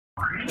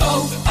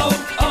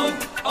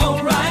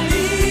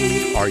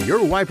O'Reilly. Are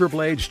your wiper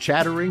blades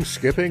chattering,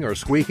 skipping, or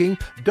squeaking?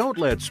 Don't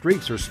let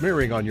streaks or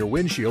smearing on your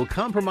windshield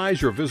compromise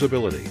your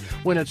visibility.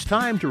 When it's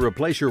time to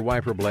replace your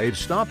wiper blades,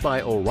 stop by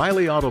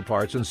O'Reilly Auto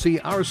Parts and see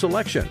our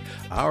selection.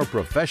 Our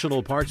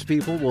professional parts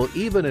people will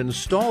even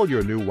install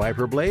your new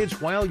wiper blades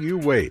while you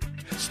wait.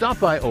 Stop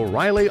by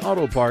O'Reilly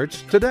Auto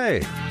Parts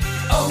today.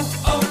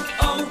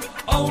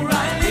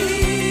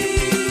 O'Reilly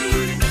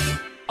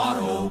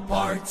Auto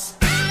Parts.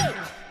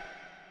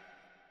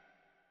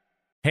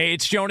 Hey,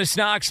 it's Jonas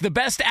Knox. The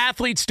best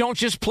athletes don't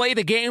just play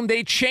the game,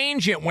 they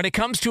change it. When it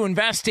comes to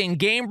investing,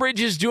 Gamebridge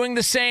is doing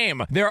the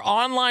same. Their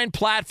online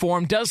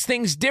platform does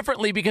things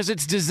differently because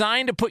it's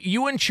designed to put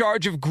you in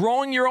charge of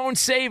growing your own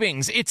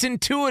savings. It's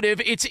intuitive,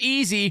 it's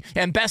easy,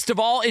 and best of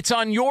all, it's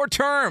on your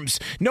terms.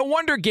 No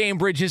wonder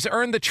Gamebridge has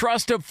earned the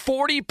trust of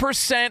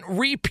 40%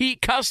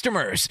 repeat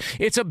customers.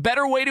 It's a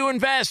better way to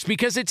invest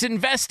because it's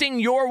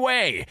investing your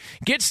way.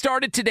 Get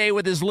started today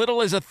with as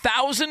little as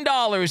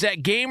 $1,000 at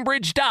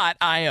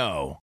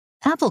Gamebridge.io.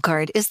 Apple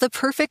Card is the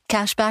perfect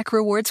cashback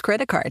rewards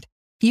credit card.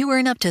 You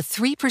earn up to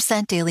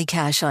 3% daily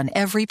cash on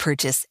every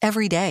purchase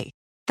every day.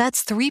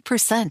 That's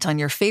 3% on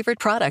your favorite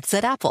products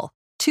at Apple,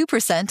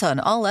 2% on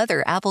all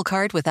other Apple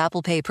Card with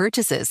Apple Pay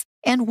purchases,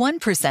 and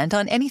 1%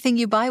 on anything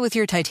you buy with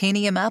your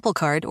titanium Apple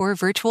Card or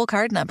virtual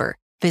card number.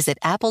 Visit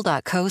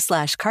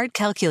apple.co/card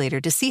calculator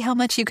to see how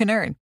much you can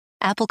earn.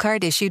 Apple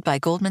Card issued by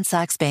Goldman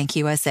Sachs Bank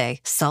USA,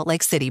 Salt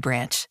Lake City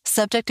branch.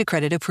 Subject to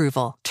credit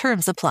approval.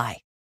 Terms apply.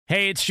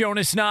 Hey, it's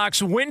Jonas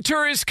Knox.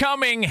 Winter is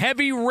coming.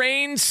 Heavy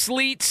rain,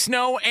 sleet,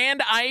 snow,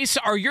 and ice.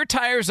 Are your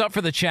tires up for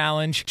the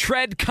challenge?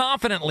 Tread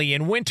confidently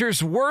in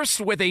winter's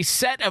worst with a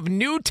set of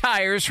new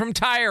tires from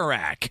Tire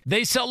Rack.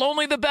 They sell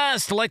only the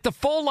best, like the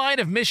full line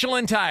of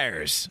Michelin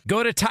tires.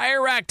 Go to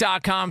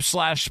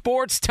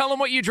TireRack.com/sports. Tell them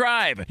what you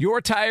drive.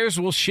 Your tires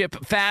will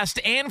ship fast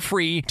and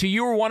free to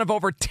you or one of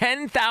over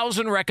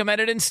 10,000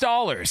 recommended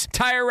installers.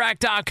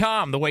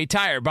 TireRack.com, the way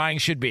tire buying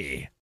should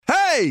be.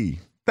 Hey!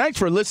 Thanks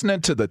for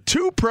listening to the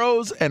Two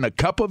Pros and a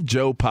Cup of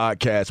Joe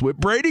podcast with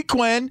Brady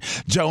Quinn,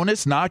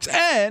 Jonas Knox,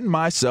 and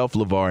myself,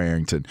 LeVar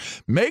Arrington.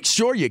 Make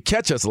sure you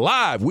catch us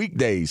live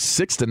weekdays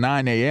 6 to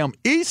 9 a.m.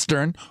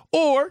 Eastern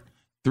or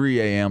 3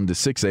 a.m. to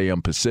 6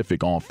 a.m.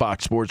 Pacific on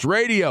Fox Sports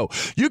Radio.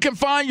 You can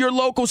find your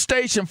local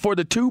station for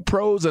the Two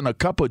Pros and a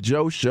Cup of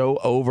Joe show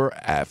over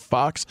at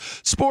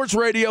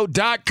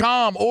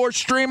foxsportsradio.com or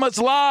stream us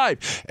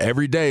live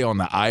every day on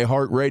the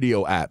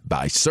iHeartRadio app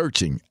by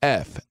searching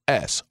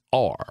FSR.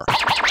 Now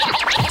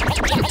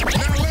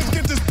let's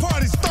get this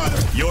party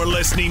started. You're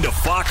listening to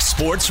Fox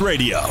Sports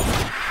Radio.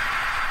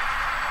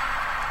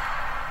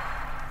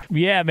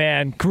 Yeah,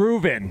 man.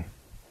 Groovin'.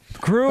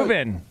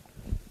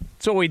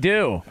 That's what we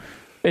do.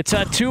 It's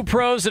Two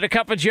Pros and a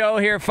Cup of Joe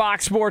here at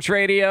Fox Sports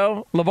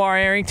Radio. LeVar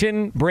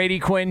Arrington, Brady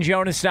Quinn,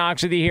 Jonas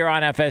Knox with you here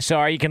on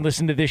FSR. You can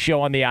listen to this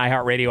show on the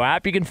iHeartRadio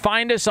app. You can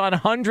find us on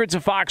hundreds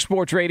of Fox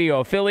Sports Radio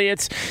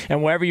affiliates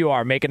and wherever you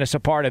are, making us a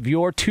part of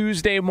your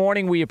Tuesday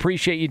morning. We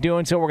appreciate you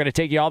doing so. We're going to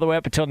take you all the way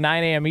up until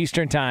 9 a.m.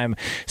 Eastern Time,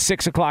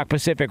 6 o'clock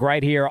Pacific,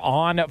 right here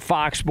on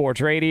Fox Sports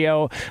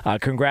Radio.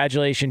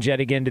 Congratulations yet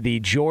again to the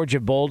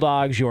Georgia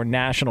Bulldogs, your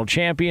national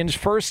champions.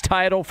 First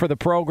title for the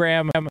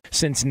program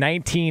since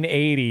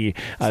 1980.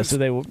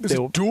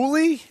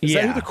 Dooley? Is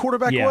that who the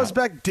quarterback was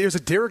back? Was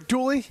it Derek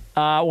Dooley?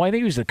 Well, I think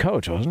he was the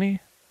coach, wasn't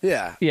he?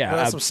 Yeah. Yeah.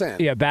 That's what I'm saying.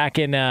 Yeah, back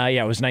in, it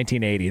was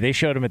 1980. They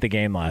showed him at the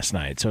game last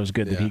night, so it was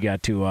good that he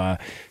got to enjoy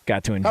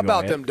How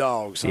about it. them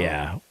dogs? Huh?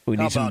 Yeah. We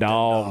need some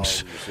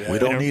dogs. Yeah. We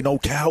don't need no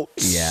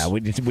touts. Yeah, we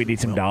need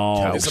some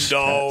dogs. Need some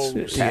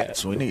dogs.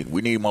 Cats. We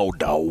need more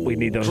dogs. We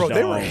need those Bro,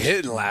 dogs. they were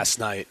hitting last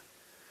night.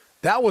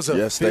 That was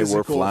a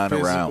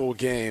physical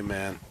game,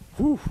 man.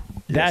 Whew.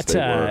 That's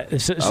we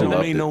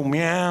don't need no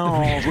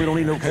meows. We don't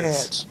need no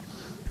cats.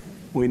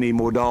 We need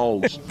more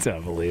dogs. It's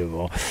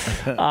unbelievable.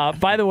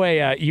 By the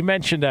way, you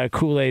mentioned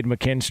Kool-Aid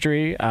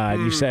McKinstry.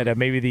 You said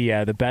maybe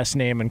the best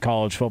name in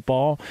college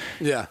football.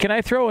 Yeah. Can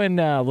I throw in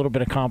a little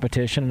bit of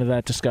competition into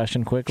that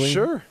discussion quickly?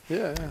 Sure.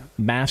 Yeah.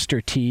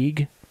 Master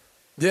Teague.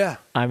 Yeah.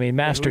 I mean,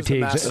 Master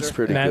Teague's That's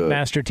pretty good.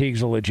 Master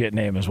Teague's a legit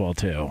name as well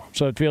too.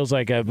 So it feels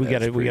like we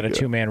got a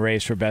two-man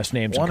race for best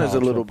names. One in is a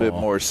little football. bit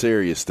more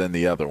serious than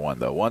the other one,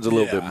 though. One's a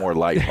little bit more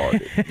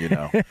lighthearted, you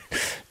know.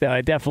 No,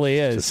 it definitely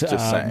is.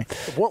 Just saying.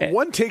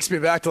 One takes me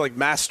back to like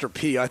Master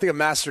P. I think of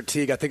Master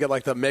Teague. I think of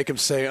like the Make Him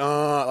Say,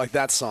 like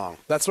that song.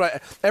 That's right.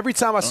 Every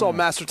time I saw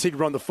Master Teague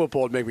run the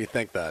football, it made me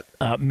think that.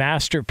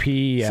 Master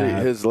P. See,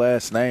 his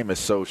last name is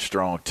so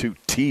strong, too.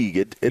 Teague.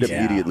 It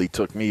immediately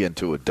took me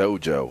into a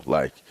dojo.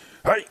 Like,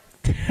 hey.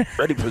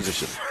 Ready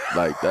position.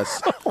 Like,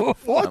 that's, what?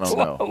 I don't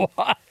know.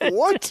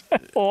 What?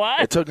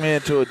 What? It took me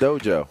into a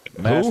dojo.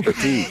 Master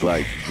Teague.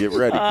 Like, get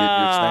ready. Get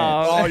your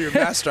stance. Oh, you're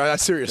master. I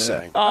see what you're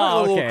saying. Oh,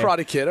 a little okay.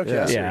 Karate Kid. Okay,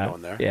 I see what you're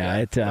going there.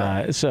 Yeah.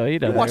 So, you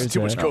know. You're watching too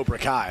much Cobra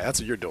Kai.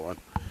 That's what you're doing.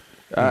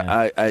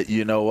 I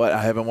you know what?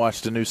 I haven't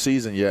watched the new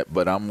season yet,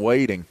 but I'm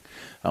waiting.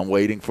 I'm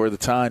waiting for the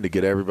time to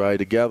get everybody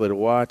together to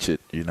watch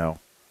it, you know.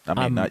 I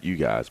mean, not you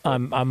guys. But,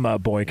 I'm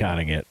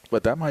boycotting it.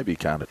 But that might be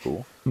kind of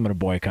cool. I'm going to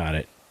boycott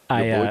it.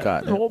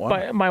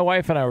 My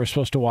wife and I were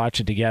supposed to watch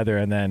it together,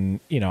 and then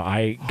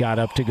I got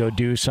up to go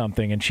do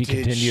something, and she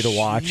continued to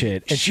watch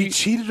it. And she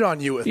cheated on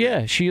you with it.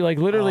 Yeah, she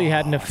literally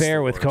had an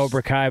affair with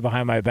Cobra Kai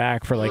behind my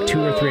back for 2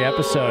 or 3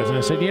 episodes, and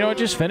I said,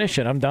 just finish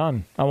it. I'm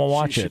done. I won't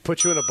watch it. She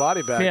put you in a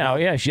body bag.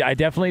 Yeah, I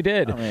definitely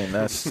did. I mean,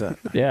 that's come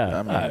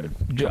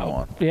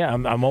on. Yeah,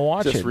 I'm gonna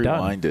watch it. Just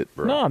rewind it,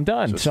 bro. No, I'm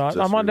done. So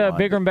I'm on to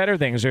bigger and better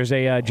things. There's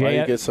a Why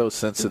you get so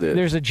sensitive?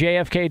 There's a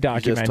JFK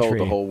documentary. You just told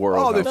the whole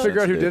world. Oh, they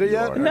figured out who did it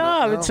yet?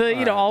 No, it's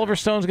Oliver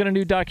Stone's going to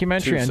do a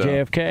documentary on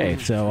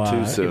JFK. So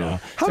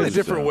how many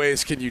different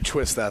ways can you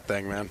twist that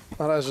thing, man?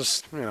 That was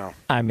just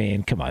I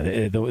mean, come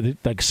on.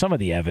 Some of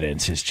the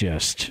evidence is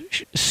just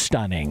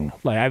stunning.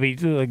 You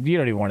don't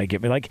even want to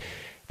give me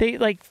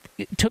they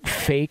took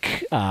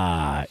fake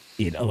what's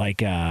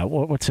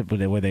it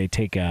where they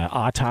take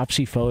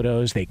autopsy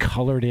photos, they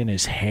colored in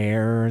his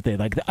hair,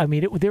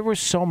 there was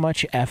so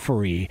much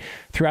effery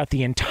throughout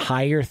the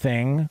entire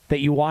thing that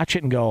you watch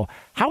it and go,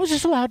 how is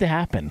this allowed to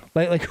happen?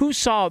 Who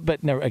saw it?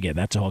 But never, again,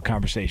 that's a whole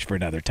conversation for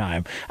another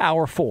time.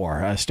 Hour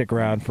 4, stick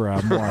around for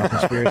more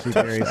conspiracy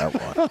theories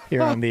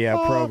here on the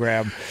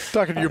program.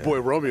 Talking to your boy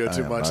Romeo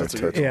too much. That's a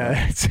good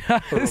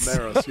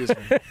Romero, excuse me.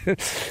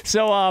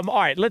 So all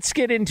right, let's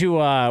get into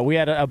we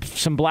had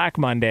some Black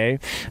Monday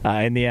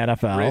in the NFL.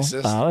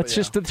 Racist, let's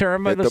just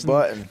determine. Hit the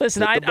button.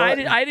 Listen,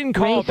 I didn't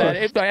call it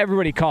that.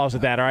 Everybody calls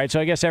it that. All right,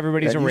 so I guess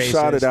everybody's and a racist. You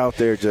shot it out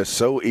there just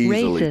so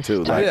easily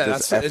too,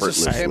 just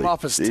effortlessly. It just came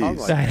off his tongue.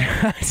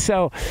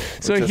 So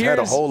here's had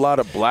a whole lot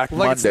of Black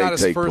Monday it's not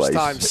his take first place.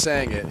 time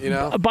saying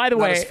it. By the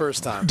not way, his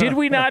first time. Did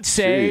we not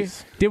say?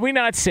 Did we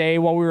not say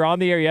while we were on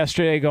the air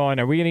yesterday going,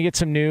 are we going to get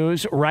some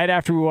news? Right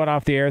after we went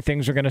off the air,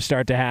 things are going to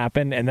start to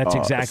happen, and that's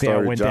exactly how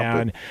it went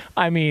down.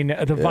 I mean,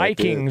 the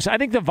Vikings, I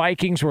think the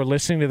Vikings were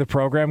listening to the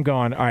program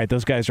going, all right,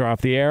 those guys are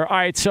off the air. All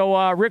right,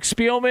 so Rick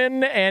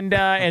Spielman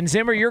and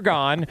Zimmer, you're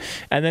gone.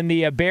 And then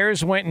the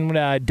Bears went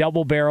in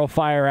double barrel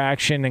fire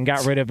action and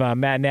got rid of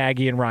Matt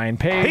Nagy and Ryan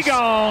Pace. He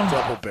gone.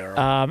 Double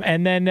barrel.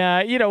 And then,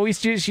 we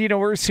just,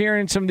 we're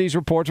hearing some of these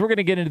reports. We're going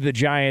to get into the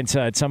Giants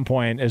at some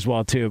point as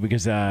well, too,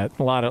 because a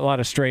lot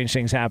of strange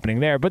things happening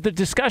there. But the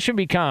discussion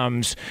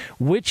becomes,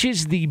 which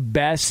is the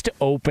best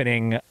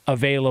opening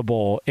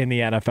available in the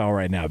NFL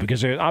right now?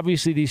 Because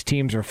obviously these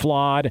teams are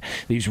flawed.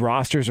 These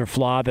rosters are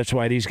flawed. That's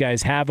why these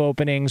guys have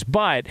openings.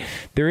 But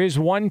there is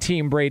one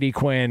team, Brady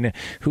Quinn,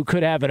 who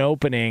could have an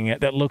opening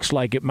that looks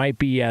like it might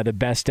be the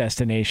best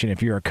destination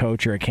if you're a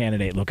coach or a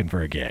candidate looking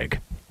for a gig.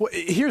 Well,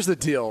 here's the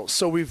deal.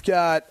 So we've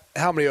got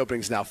how many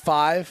openings now?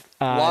 5?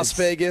 Las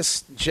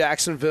Vegas,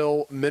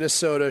 Jacksonville,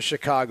 Minnesota,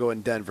 Chicago,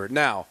 and Denver.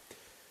 Now,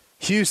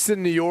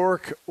 Houston, New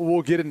York,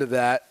 we'll get into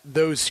that.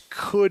 Those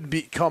could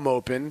become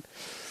open.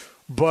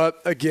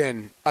 But,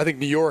 again, I think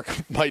New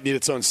York might need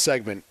its own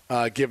segment,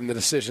 given the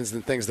decisions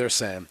and things they're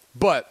saying.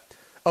 But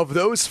of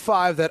those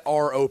 5 that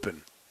are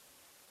open,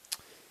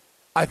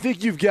 I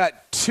think you've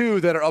got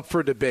 2 that are up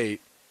for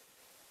debate.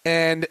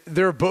 And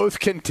they're both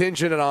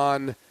contingent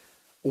on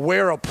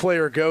where a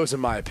player goes, in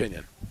my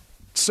opinion.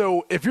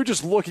 So if you're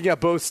just looking at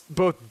both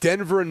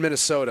Denver and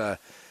Minnesota,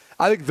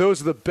 I think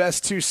those are the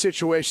best 2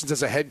 situations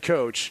as a head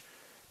coach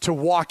to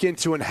walk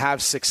into and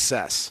have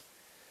success.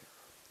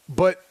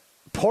 But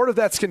part of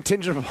that's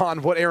contingent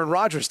upon what Aaron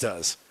Rodgers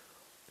does.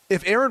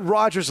 If Aaron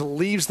Rodgers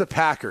leaves the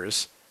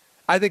Packers,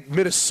 I think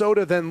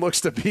Minnesota then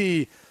looks to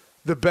be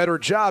the better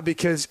job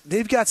because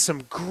they've got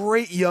some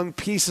great young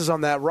pieces on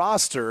that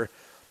roster,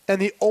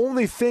 and the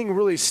only thing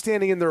really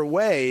standing in their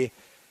way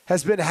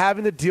has been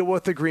having to deal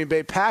with the Green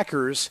Bay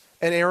Packers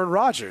and Aaron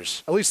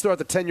Rodgers, at least throughout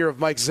the tenure of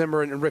Mike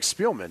Zimmer and Rick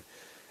Spielman.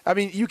 I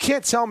mean, you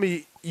can't tell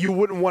me you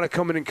wouldn't want to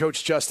come in and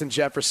coach Justin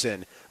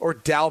Jefferson or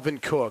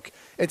Dalvin Cook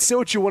and say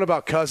what you want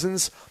about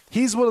Cousins.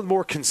 He's one of the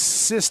more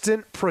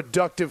consistent,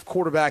 productive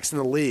quarterbacks in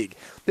the league.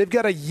 They've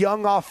got a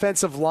young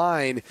offensive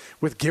line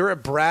with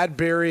Garrett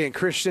Bradbury and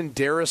Christian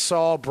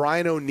Darrisaw,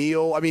 Brian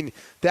O'Neill. I mean,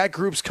 that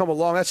group's come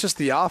along. That's just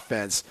the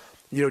offense.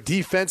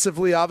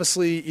 Defensively,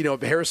 obviously,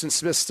 Harrison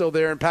Smith's still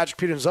there and Patrick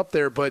Peterson's up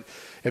there. But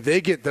if they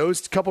get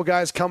those couple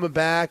guys coming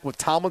back with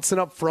Tomlinson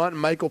up front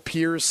and Michael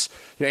Pierce,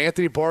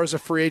 Anthony Barr's a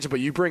free agent, but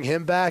you bring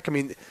him back. I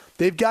mean,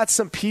 they've got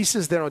some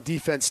pieces there on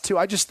defense too.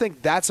 I just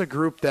think that's a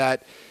group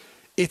that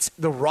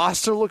the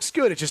roster looks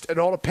good. It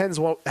all depends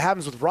what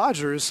happens with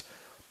Rodgers.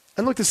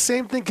 And look, the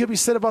same thing could be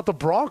said about the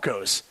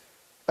Broncos.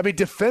 I mean,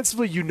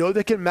 defensively,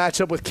 they can match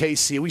up with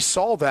KC. We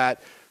saw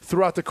that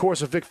throughout the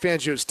course of Vic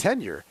Fangio's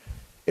tenure.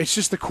 It's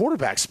just the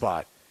quarterback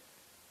spot.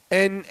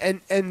 And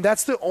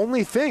that's the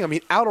only thing. I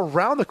mean, out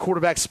around the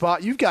quarterback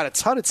spot, you've got a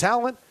ton of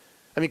talent.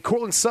 I mean,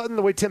 Cortland Sutton,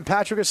 the way Tim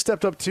Patrick has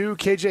stepped up too,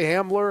 KJ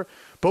Hamler,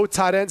 both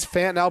tight ends,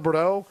 Fant and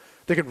Alberto.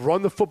 They can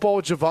run the football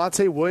with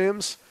Javonte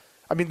Williams.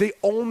 I mean, they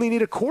only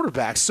need a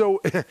quarterback.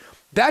 So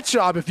that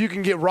job, if you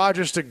can get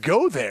Rodgers to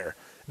go there,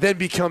 then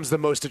becomes the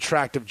most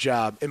attractive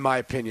job, in my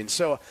opinion.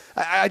 So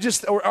by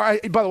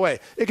the way,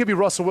 it could be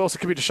Russell Wilson, it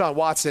could be Deshaun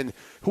Watson,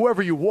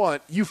 whoever you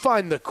want. You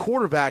find the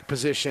quarterback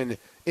position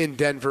in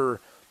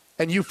Denver,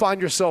 and you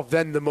find yourself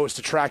then the most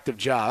attractive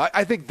job.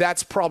 I think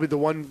that's probably the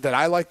one that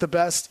I like the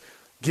best,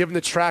 given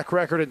the track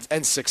record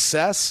and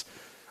success.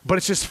 But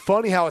it's just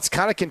funny how it's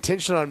kind of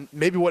contingent on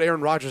maybe what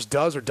Aaron Rodgers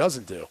does or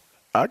doesn't do.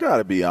 I got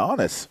to be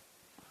honest.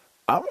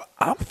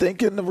 I'm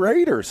thinking the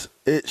Raiders.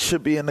 It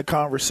should be in the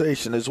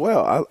conversation as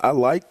well. I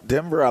like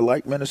Denver. I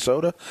like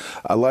Minnesota.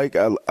 I like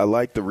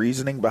the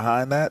reasoning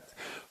behind that.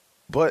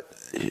 But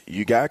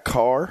you got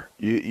Carr.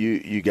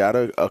 You got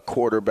a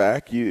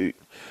quarterback. You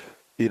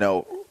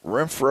know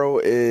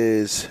Renfro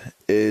is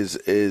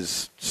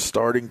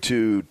starting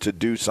to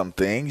do some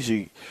things.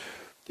 You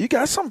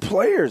got some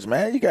players,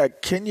 man. You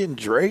got Kenyon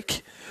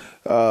Drake.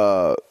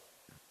 You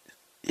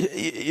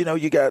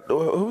got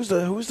who's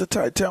the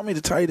tight? Tell me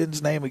the tight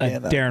end's name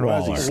again. Darren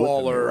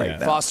Waller. Right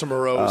now. Foster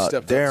Moreau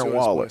stepped Darren up to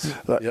Waller. his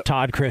place. Yep.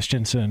 Todd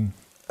Christensen.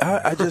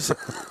 I just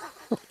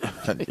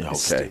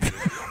okay.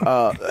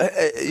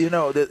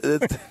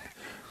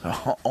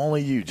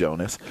 Only you,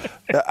 Jonas.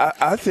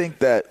 I think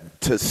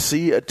that to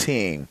see a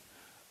team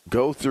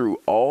go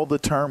through all the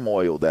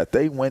turmoil that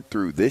they went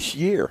through this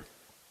year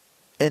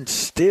and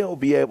still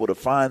be able to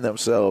find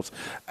themselves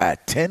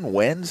at 10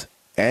 wins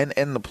and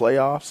in the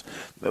playoffs,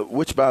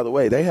 which, by the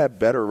way, they have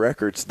better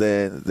records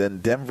than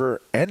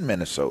Denver and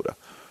Minnesota.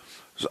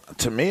 So,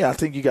 to me, I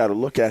think you got to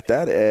look at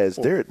that as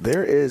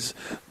there is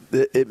 –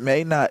 it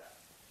may not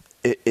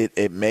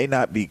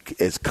be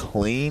as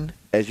clean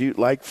as you'd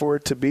like for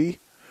it to be,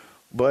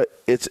 but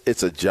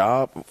it's a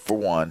job, for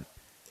one.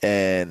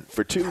 And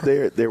for two,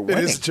 they're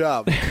winning. It is a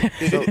job.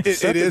 It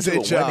is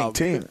a job. winning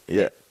team.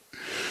 Yeah.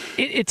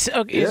 It's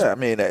I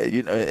mean,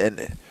 it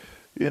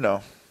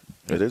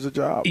is a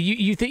job.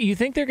 You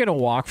think they're going to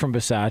walk from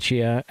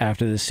Bisaccia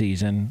after the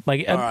season?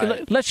 Like,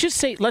 right. let's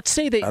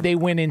say they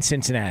win in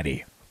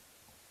Cincinnati.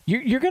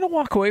 You're going to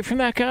walk away from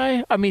that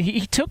guy? I mean,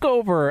 he took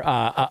over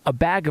a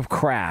bag of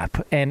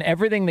crap and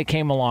everything that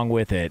came along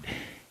with it.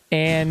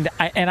 And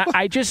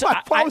I just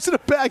why was it a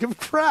bag of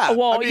crap?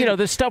 Well, I mean,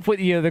 the stuff with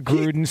the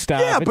Gruden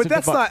stuff. Yeah, but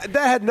that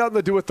had nothing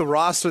to do with the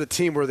roster, the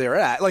team where they're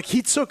at. Like,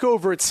 he took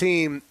over a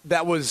team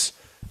that was,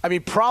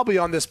 probably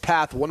on this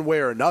path one way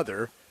or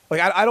another.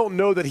 Like, I don't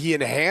know that he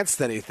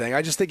enhanced anything.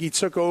 I just think he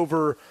took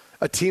over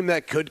a team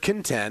that could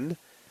contend.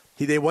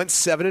 They went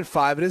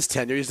 7-5 in his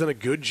tenure. He's done a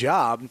good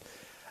job.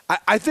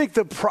 I think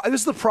this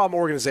is the problem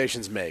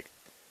organizations make.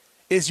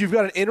 Is you've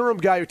got an interim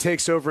guy who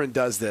takes over and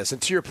does this.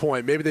 And to your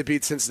point, maybe they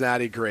beat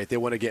Cincinnati, great. They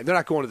win a game. They're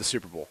not going to the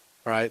Super Bowl,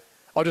 all right?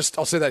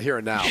 I'll say that here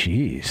and now.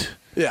 Jeez.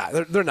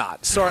 Yeah, they're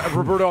not. Sorry,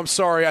 Roberto, I'm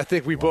sorry. I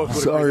think we both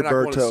would agree they're not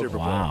going to the Super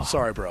Bowl. Wow.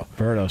 Sorry, bro.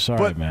 Berto, sorry,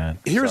 but man.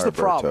 Here's the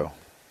problem. Berto.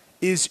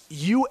 Is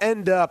you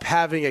end up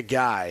having a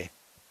guy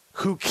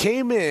who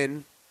came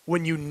in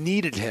when you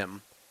needed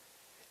him,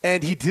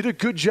 and he did a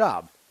good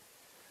job.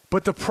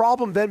 But the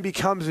problem then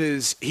becomes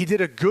is he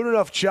did a good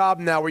enough job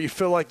now where you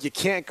feel like you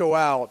can't go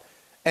out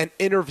and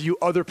interview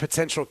other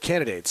potential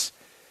candidates.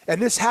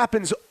 And this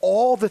happens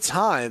all the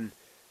time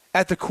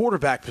at the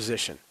quarterback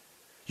position.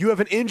 You have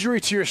an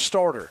injury to your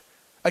starter.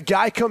 A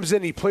guy comes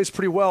in, he plays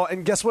pretty well,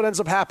 and guess what ends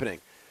up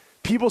happening?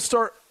 People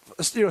start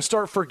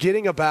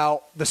forgetting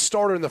about the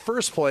starter in the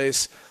first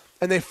place,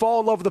 and they fall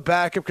in love with the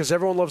backup because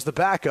everyone loves the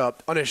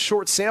backup on a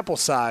short sample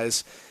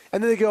size.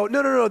 And then they go,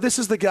 no, this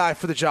is the guy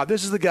for the job.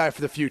 This is the guy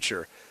for the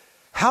future.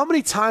 How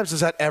many times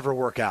does that ever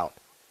work out?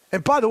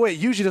 And by the way, it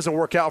usually doesn't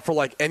work out for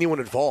like anyone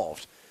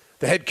involved.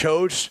 The head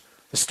coach,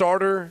 the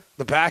starter,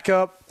 the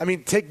backup.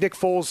 Take Nick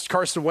Foles,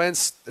 Carson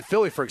Wentz,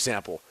 Philly, for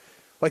example.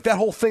 Like, that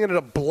whole thing ended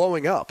up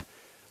blowing up.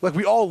 Like,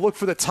 we all look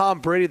for the Tom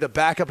Brady, the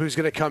backup who's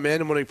going to come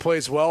in and when he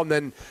plays well, and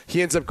then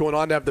he ends up going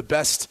on to have the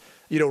best,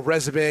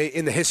 resume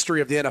in the history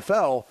of the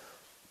NFL.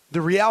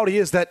 The reality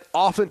is that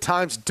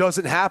oftentimes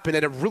doesn't happen,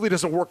 and it really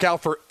doesn't work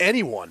out for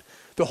anyone.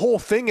 The whole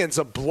thing ends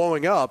up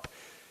blowing up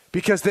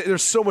because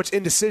there's so much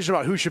indecision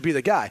about who should be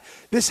the guy.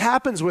 This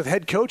happens with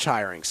head coach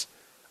hirings.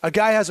 A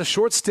guy has a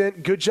short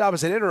stint, good job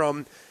as an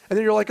interim, and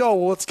then you're like, oh,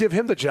 well, let's give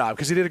him the job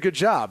because he did a good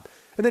job.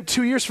 And then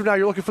 2 years from now,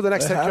 you're looking for the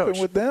next head coach. It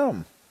happened with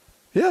them.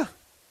 Yeah.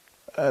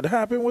 It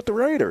happened with the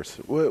Raiders,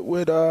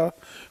 with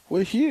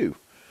Hugh.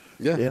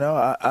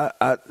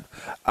 Yeah.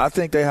 I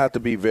think they have to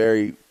be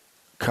very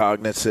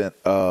cognizant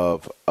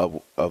of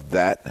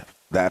that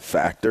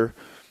factor.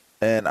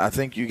 And I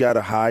think you got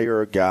to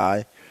hire a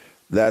guy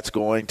that's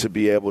going to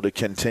be able to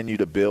continue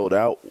to build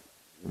out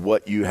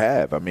what you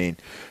have.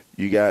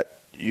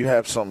 You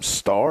have some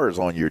stars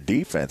on your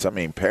defense.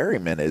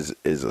 Perryman is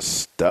a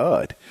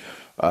stud.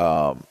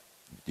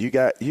 You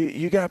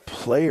got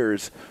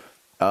players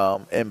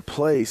in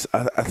place.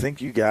 I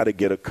think you got to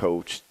get a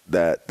coach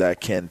that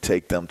can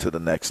take them to the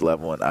next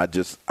level. And I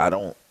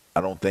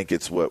don't think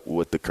it's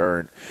what the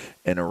current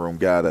interim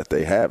guy that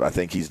they have. I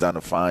think he's done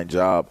a fine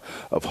job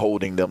of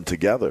holding them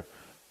together.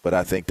 But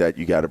I think that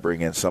you got to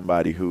bring in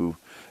somebody who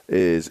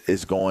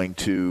is going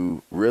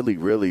to really,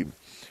 really,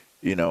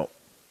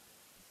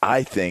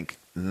 I think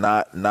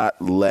not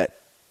let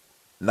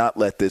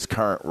this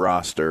current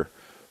roster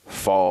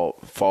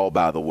fall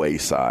by the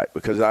wayside,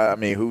 because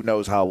who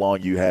knows how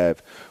long you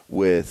have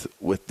with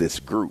this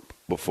group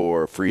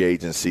before free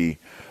agency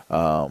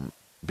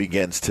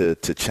begins to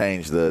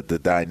change the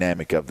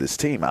dynamic of this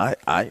team.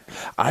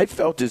 I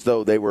felt as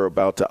though they were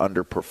about to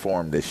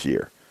underperform this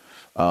year.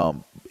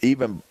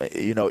 Even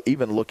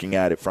looking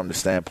at it from the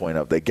standpoint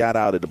of they got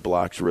out of the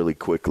blocks really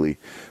quickly,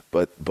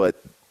 but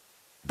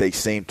they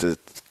seem to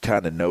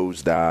kind of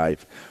nosedive.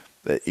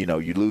 That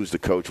you lose the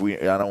coach. I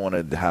don't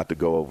want to have to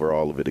go over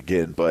all of it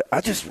again, but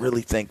I just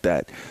really think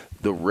that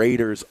the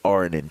Raiders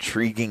are an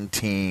intriguing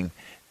team.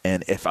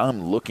 And if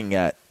I'm looking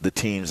at the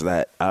teams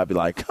that I'd be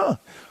like,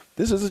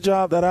 this is a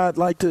job that I'd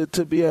like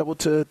to be able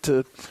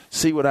to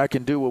see what I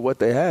can do with what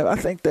they have. I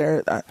think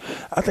they're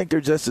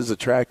just as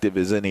attractive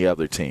as any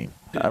other team.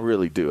 I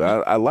really do.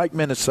 I like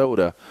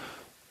Minnesota.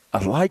 But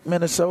I like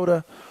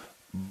Minnesota.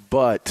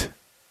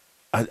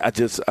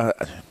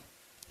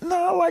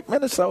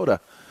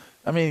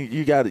 I mean,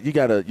 you got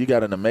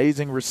an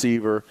amazing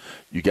receiver.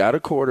 You got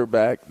a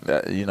quarterback.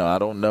 I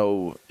don't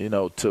know,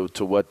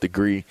 to what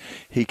degree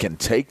he can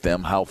take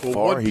them, how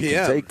far he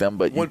can take them.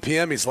 But 1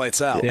 p.m. he's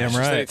lights out. Damn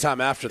right. Any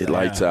time after that. It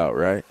lights out,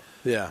 right?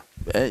 Yeah.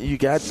 And you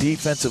got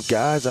defensive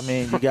guys. I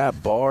mean, you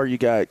got Barr, you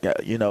got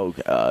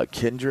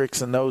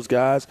Kendricks and those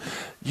guys.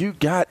 You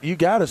got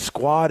a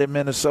squad in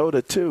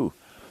Minnesota too.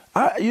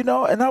 And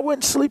I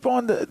wouldn't sleep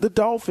on the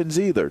Dolphins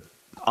either.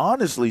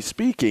 Honestly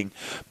speaking,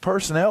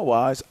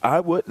 personnel-wise, I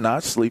would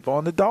not sleep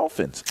on the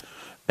Dolphins.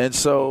 And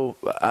so,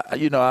 I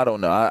don't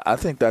know. I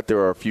think that there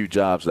are a few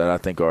jobs that I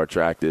think are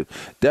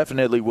attractive.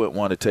 Definitely wouldn't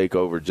want to take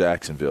over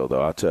Jacksonville,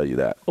 though. I'll tell you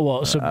that.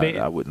 Well, so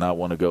I would not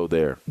want to go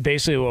there.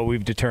 Basically, what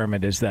we've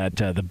determined is that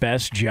the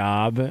best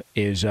job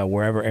is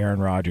wherever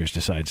Aaron Rodgers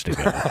decides to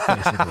go.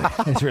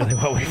 Basically, it's really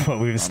what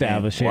we've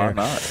established here. Why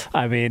not?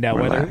 I mean,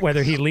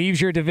 whether he leaves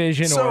your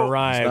division or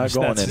arrives,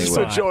 that's his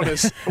So, spot.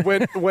 Jonas,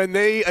 when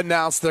they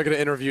announce they're going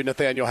to interview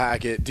Nathaniel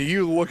Hackett, do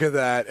you look at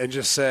that and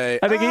just say,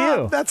 I think of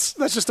you. That's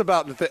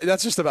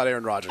just about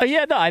Aaron Rodgers.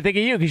 Yeah, no, I think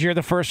of you because you're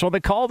the first one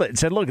that called it and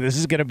said, look, this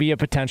is going to be a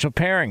potential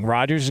pairing.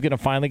 Rodgers is going to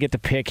finally get to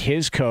pick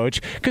his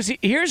coach. Because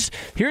here's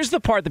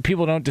the part that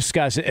people don't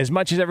discuss. As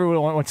much as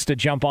everyone wants to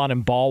jump on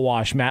and ball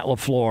wash Matt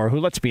LaFleur, who,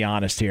 let's be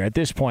honest here, at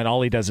this point,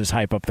 all he does is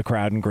hype up the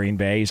crowd in Green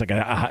Bay. He's like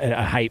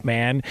a hype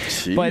man.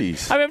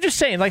 Jeez. But I'm just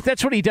saying, like,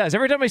 that's what he does.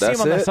 Every time I see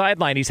him on the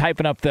sideline, he's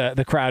hyping up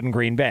the crowd in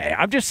Green Bay.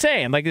 I'm just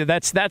saying, like,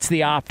 that's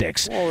the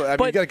optics. Well, you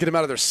got to get him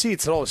out of their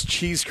seats and all his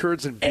cheese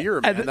curds and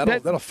beer, man.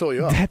 That'll fill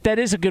you up. That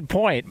is a good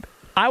point.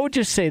 I would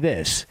just say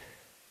this.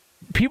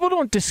 People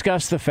don't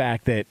discuss the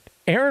fact that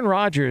Aaron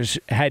Rodgers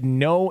had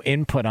no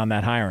input on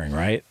that hiring,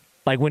 right?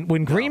 Like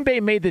when Green Bay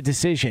made the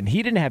decision,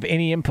 he didn't have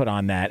any input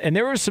on that. And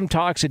there were some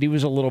talks that he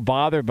was a little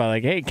bothered by,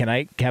 like, hey, can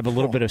I have a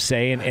little bit of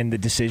say in the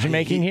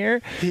decision-making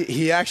here?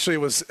 He actually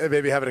was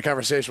maybe having a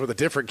conversation with a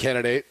different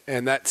candidate,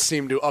 and that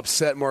seemed to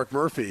upset Mark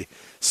Murphy,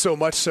 so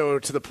much so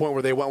to the point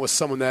where they went with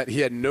someone that he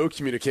had no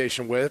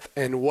communication with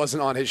and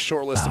wasn't on his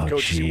short list of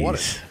coaches he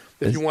wanted.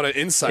 If you want an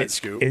inside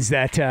scoop, is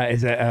that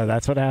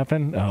that's what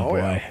happened? Oh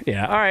boy,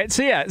 yeah. All right,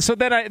 so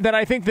then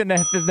I think the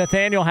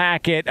Nathaniel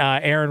Hackett,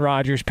 Aaron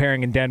Rodgers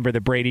pairing in Denver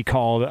that Brady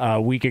called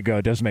a week ago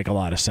does make a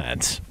lot of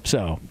sense.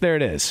 So there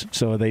it is.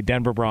 So the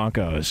Denver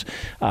Broncos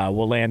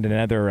will land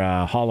another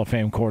Hall of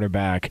Fame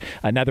quarterback,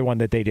 another one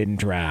that they didn't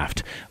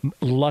draft.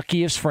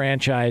 Luckiest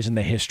franchise in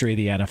the history of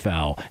the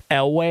NFL.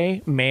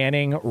 Elway,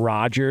 Manning,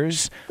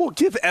 Rodgers. Well,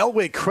 give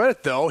Elway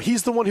credit though.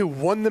 He's the one who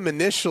won them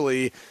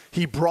initially.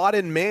 He brought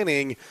in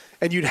Manning.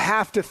 And you'd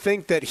have to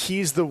think that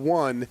he's the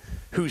one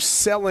who's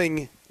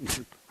selling,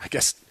 I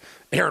guess,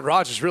 Aaron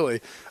Rodgers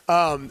really,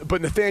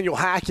 but Nathaniel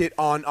Hackett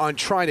on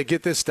trying to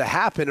get this to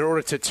happen in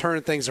order to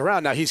turn things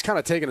around. Now, he's kind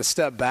of taken a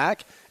step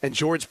back, and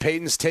George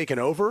Payton's taken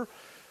over.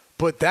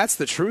 But that's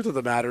the truth of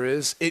the matter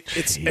is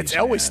it's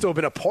always still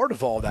been a part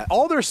of all that.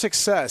 All their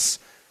success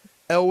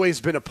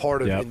Elway's been a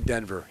part of in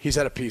Denver. He's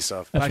had a piece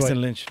of. Paxton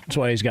Lynch. That's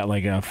why he's got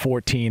like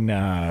 14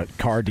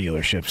 car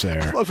dealerships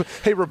there.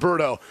 Hey,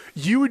 Roberto,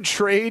 you would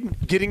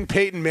trade getting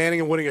Peyton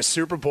Manning and winning a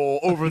Super Bowl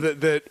over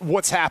the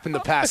what's happened the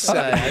past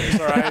 7 years,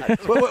 all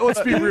right?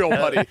 Let's be real,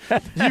 buddy.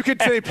 You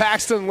could say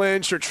Paxton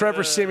Lynch or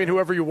Trevor Siemian,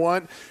 whoever you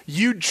want.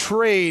 You'd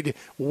trade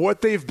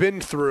what they've been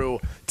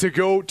through to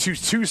go to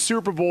 2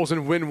 Super Bowls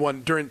and win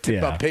one during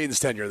Peyton's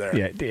tenure there.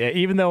 Yeah,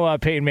 even though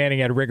Peyton Manning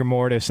had rigor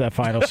mortis that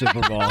final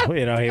Super Bowl,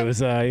 he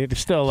was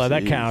still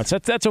that counts.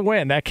 That's a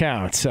win. That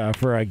counts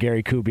for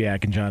Gary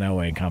Kubiak and John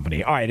Elway and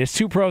company. All right, it's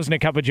Two Pros and a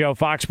Cup of Joe.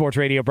 Fox Sports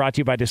Radio brought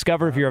to you by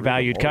Discover. If you're a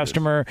valued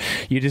customer,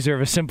 you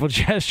deserve a simple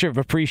gesture of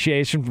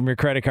appreciation from your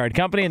credit card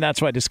company, and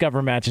that's why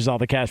Discover matches all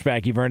the cash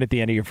back you've earned at the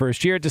end of your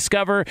first year.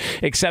 Discover,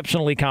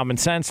 exceptionally common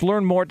sense.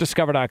 Learn more at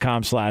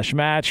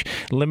discover.com/match.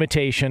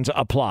 Limitations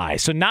apply.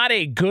 So not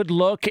a good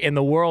look in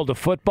the world of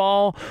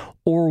football,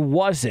 or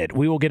was it?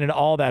 We will get into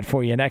all that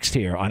for you next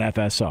here on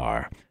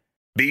FSR.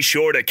 Be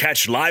sure to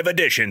catch live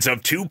editions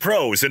of Two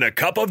Pros and a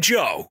Cup of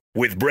Joe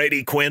with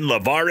Brady Quinn,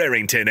 LeVar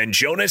Arrington, and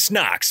Jonas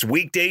Knox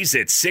weekdays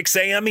at 6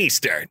 a.m.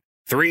 Eastern,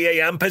 3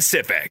 a.m.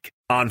 Pacific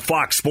on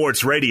Fox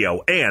Sports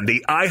Radio and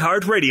the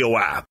iHeartRadio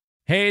app.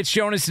 Hey, it's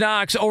Jonas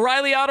Knox.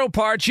 O'Reilly Auto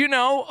Parts, you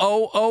know,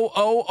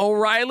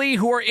 O'Reilly,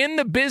 who are in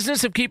the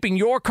business of keeping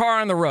your car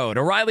on the road.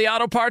 O'Reilly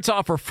Auto Parts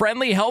offer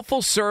friendly,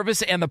 helpful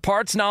service and the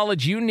parts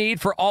knowledge you need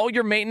for all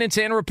your maintenance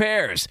and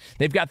repairs.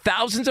 They've got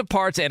thousands of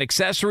parts and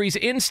accessories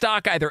in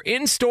stock either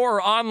in-store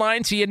or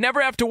online, so you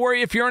never have to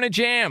worry if you're in a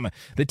jam.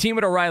 The team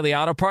at O'Reilly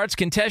Auto Parts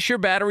can test your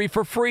battery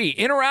for free,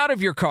 in or out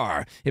of your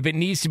car. If it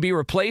needs to be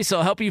replaced,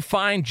 they'll help you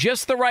find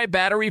just the right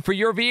battery for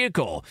your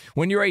vehicle.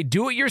 When you're a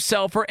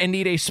do-it-yourselfer and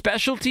need a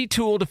specialty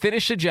tool to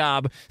finish the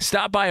job,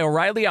 stop by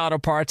O'Reilly Auto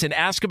Parts and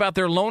ask about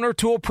their loaner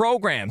tool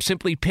program.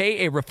 Simply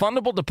pay a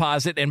refundable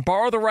deposit and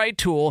borrow the right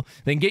tool,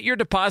 then get your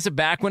deposit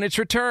back when it's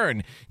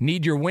returned.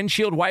 Need your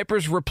windshield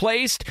wipers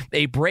replaced,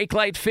 a brake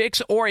light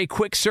fix, or a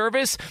quick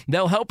service?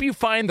 They'll help you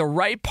find the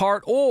right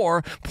part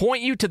or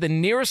point you to the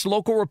nearest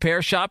local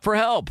repair shop for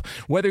help.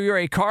 Whether you're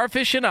a car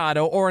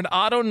aficionado or an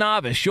auto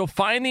novice, you'll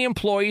find the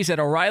employees at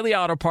O'Reilly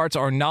Auto Parts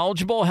are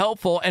knowledgeable,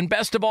 helpful, and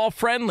best of all,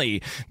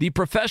 friendly. The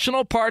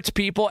professional parts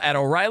people at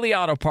O'Reilly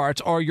Auto Parts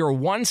are your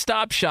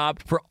one-stop shop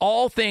for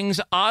all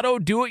things auto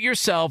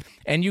do-it-yourself,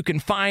 and you can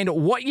find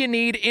what you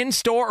need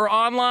in-store or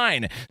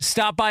online.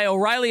 Stop by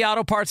O'Reilly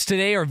Auto Parts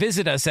today or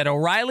visit us at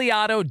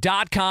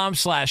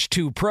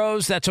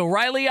O'ReillyAuto.com/2pros. That's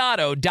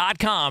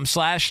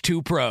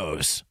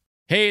O'ReillyAuto.com/2pros.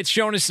 Hey, it's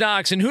Jonas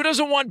Knox, and who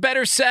doesn't want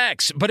better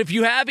sex? But if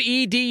you have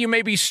ED, you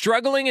may be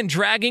struggling and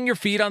dragging your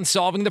feet on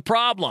solving the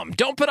problem.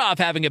 Don't put off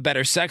having a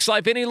better sex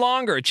life any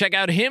longer. Check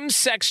out Hims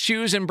Sex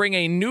Chews and bring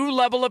a new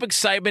level of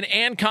excitement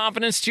and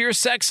confidence to your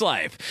sex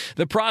life.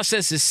 The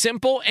process is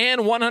simple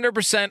and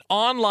 100%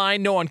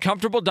 online, no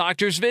uncomfortable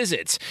doctor's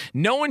visits.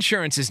 No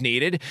insurance is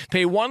needed.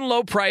 Pay one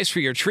low price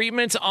for your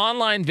treatments,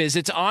 online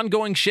visits,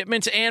 ongoing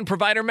shipments, and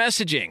provider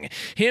messaging.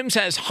 Hims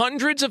has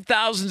hundreds of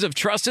thousands of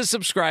trusted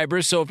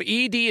subscribers, so if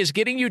ED is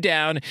getting you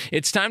down,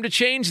 it's time to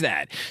change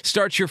that.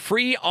 Start your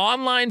free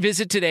online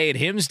visit today at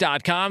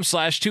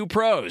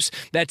hims.com/2pros.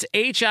 That's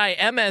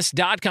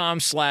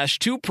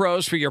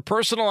HIMS.com/2pros for your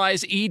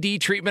personalized ED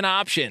treatment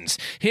options.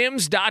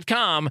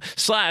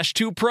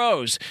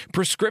 hims.com/2pros.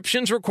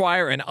 Prescriptions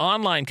require an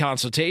online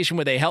consultation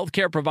with a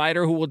healthcare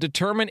provider who will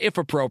determine if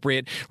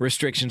appropriate.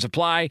 Restrictions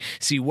apply.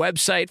 See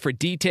website for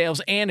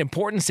details and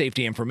important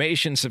safety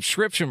information.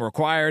 Subscription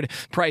required.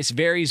 Price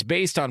varies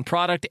based on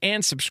product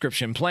and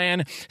subscription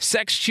plan.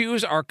 Sex Chews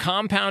are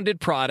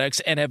compounded products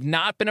and have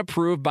not been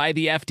approved by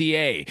the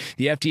FDA.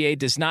 The FDA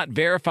does not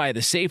verify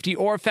the safety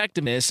or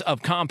effectiveness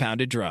of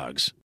compounded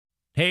drugs.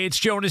 Hey, it's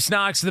Jonas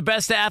Knox. The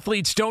best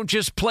athletes don't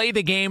just play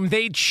the game,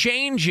 they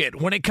change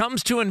it. When it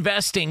comes to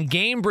investing,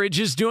 GameBridge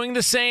is doing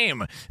the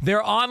same.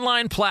 Their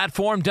online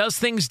platform does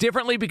things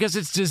differently because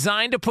it's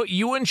designed to put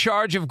you in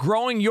charge of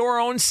growing your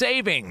own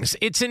savings.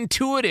 It's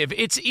intuitive,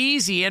 it's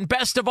easy, and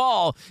best of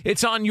all,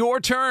 it's on your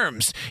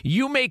terms.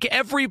 You make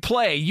every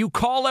play, you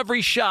call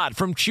every shot,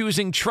 from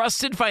choosing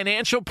trusted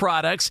financial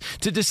products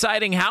to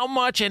deciding how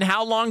much and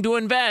how long to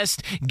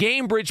invest.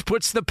 GameBridge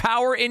puts the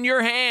power in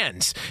your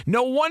hands.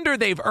 No wonder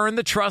they've earned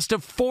the trust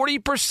of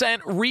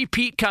 40%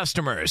 repeat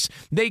customers.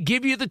 They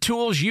give you the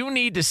tools you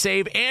need to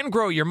save and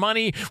grow your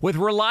money with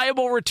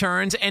reliable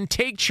returns and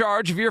take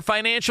charge of your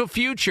financial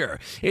future.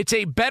 It's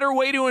a better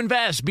way to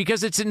invest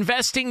because it's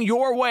investing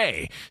your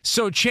way.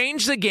 So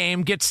change the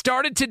game. Get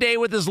started today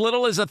with as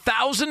little as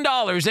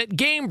 $1,000 at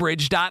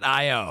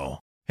GameBridge.io.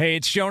 Hey,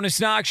 it's Jonas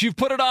Knox. You've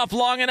put it off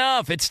long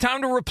enough. It's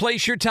time to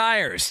replace your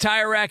tires.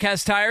 Tire Rack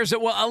has tires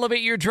that will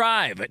elevate your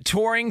drive.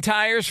 Touring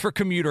tires for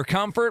commuter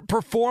comfort,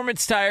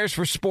 performance tires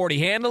for sporty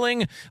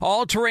handling,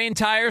 all-terrain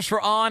tires for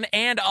on-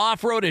 and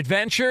off-road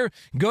adventure.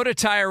 Go to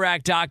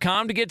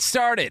TireRack.com to get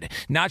started.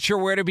 Not sure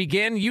where to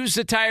begin? Use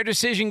the Tire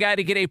Decision Guide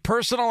to get a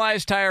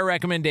personalized tire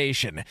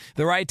recommendation.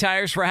 The right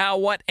tires for how,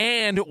 what,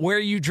 and where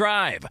you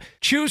drive.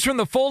 Choose from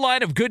the full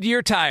line of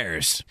Goodyear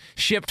tires.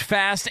 Shipped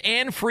fast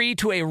and free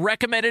to a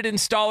recommended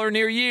installer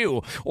near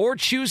you, or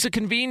choose the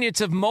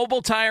convenience of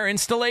mobile tire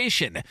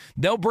installation.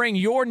 They'll bring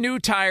your new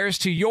tires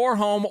to your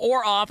home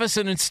or office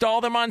and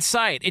install them on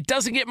site. It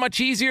doesn't get much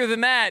easier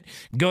than that.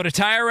 Go to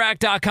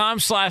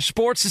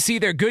TireRack.com/sports to see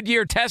their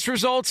Goodyear test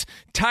results,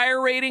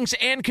 tire ratings,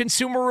 and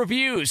consumer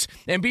reviews.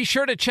 And be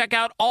sure to check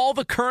out all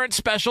the current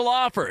special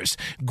offers.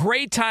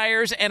 Great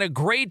tires and a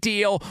great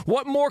deal.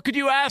 What more could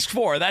you ask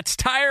for? That's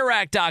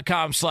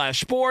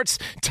TireRack.com/sports.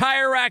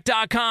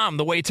 TireRack.com,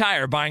 the way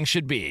tire buying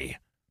should be.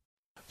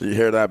 Did you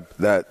hear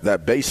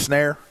that bass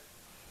snare?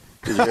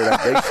 Did you hear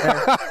that bass snare?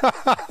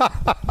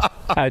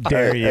 How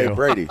dare you? Hey,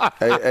 Brady.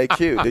 Hey,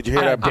 Q. Did you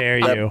hear How dare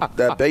you?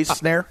 That bass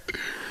snare?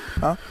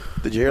 Huh?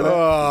 Did you hear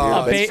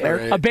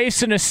that? A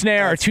bass and a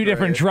snare are two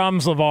different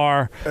drums,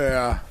 LeVar.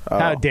 Yeah.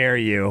 How dare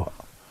you?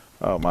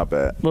 Oh, my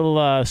bad.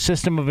 Little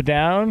System of a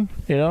Down,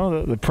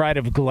 the pride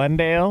of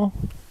Glendale.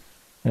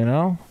 You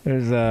know,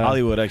 there's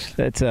Hollywood,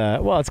 actually. It's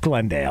it's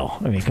Glendale.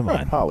 I mean, come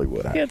on,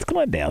 Hollywood. Yeah, it's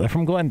Glendale. They're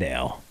from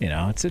Glendale. You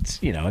know,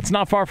 it's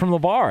not far from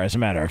LeVar, as a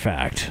matter of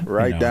fact.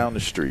 Right down the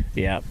street.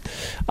 Yeah,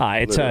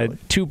 it's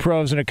Two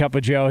Pros and a Cup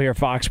of Joe here,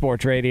 Fox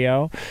Sports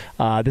Radio.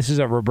 This is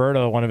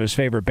Roberto, one of his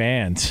favorite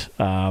bands.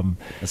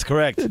 That's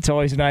correct. It's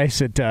always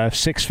nice at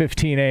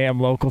 6:15 a.m.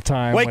 local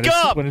time. Wake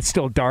up! When it's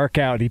still dark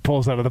out, he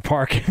pulls out of the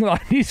parking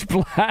lot. He's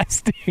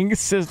blasting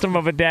System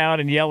of a Down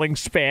and yelling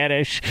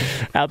Spanish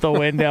out the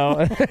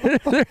window.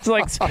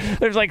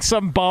 There's like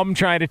some bum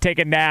trying to take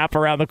a nap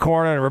around the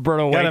corner, and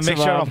Roberto wakes him up. Gotta make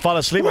sure I don't fall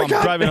asleep while I'm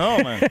driving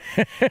home, man.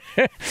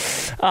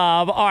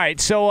 All right,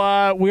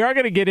 so we are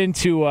going to get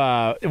into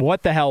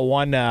what the hell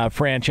one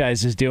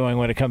franchise is doing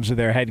when it comes to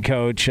their head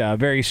coach.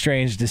 Very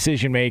strange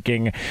decision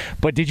making.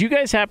 But did you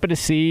guys happen to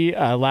see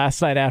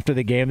last night after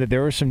the game that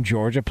there were some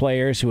Georgia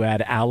players who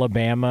had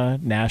Alabama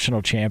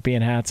national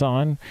champion hats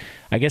on?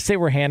 I guess they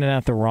were handing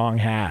out the wrong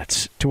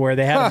hats to where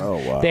they had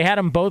they had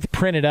them both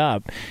printed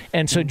up.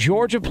 And so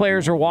Georgia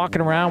players are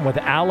walking around with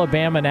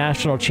Alabama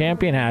national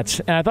champion hats.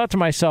 And I thought to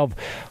myself,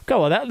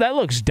 well, that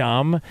looks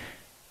dumb.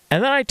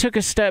 And then I took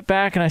a step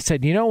back and I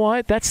said, you know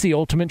what? That's the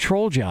ultimate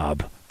troll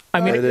job.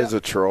 I mean, it is a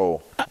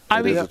troll.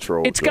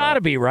 It's got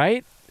to be,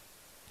 right?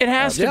 It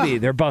has to be.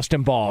 They're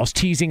busting balls,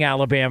 teasing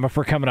Alabama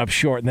for coming up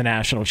short in the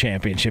national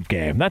championship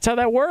game. That's how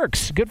that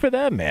works. Good for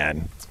them,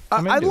 man.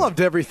 I loved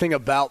everything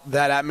about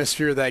that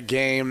atmosphere of that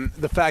game.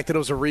 The fact that it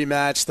was a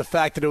rematch, the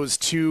fact that it was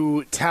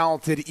two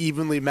talented,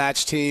 evenly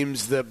matched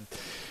teams, the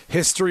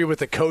history with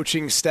the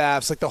coaching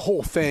staffs, like the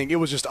whole thing. It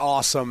was just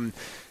awesome.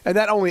 And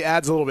that only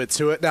adds a little bit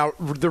to it. Now,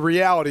 the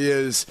reality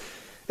is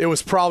it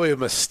was probably a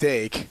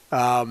mistake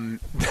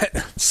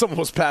that someone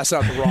was passing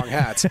out the wrong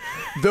hats.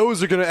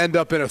 Those are going to end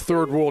up in a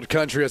third world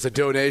country as a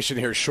donation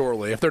here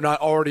shortly, if they're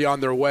not already on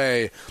their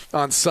way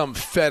on some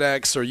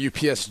FedEx or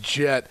UPS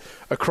jet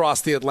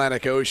across the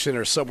Atlantic Ocean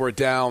or somewhere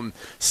down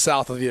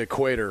south of the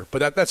equator.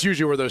 But that's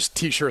usually where those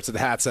T-shirts and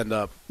hats end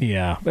up.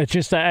 Yeah, it's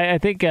just I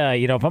think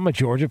if I'm a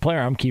Georgia player,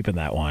 I'm keeping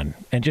that one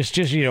and just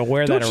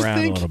wear that around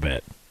a little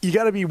bit. You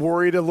got to be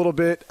worried a little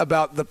bit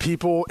about the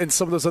people in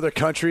some of those other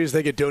countries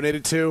they get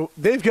donated to.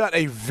 They've got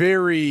a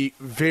very,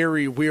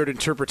 very weird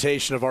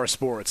interpretation of our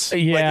sports.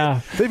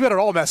 Yeah. They've got it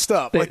all messed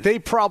up. They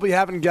probably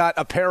haven't got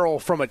apparel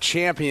from a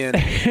champion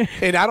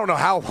in I don't know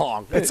how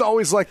long. It's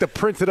always like the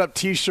printed up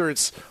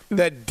T-shirts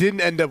that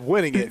didn't end up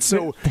winning it.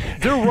 So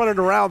they're running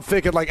around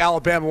thinking like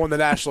Alabama won the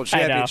national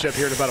championship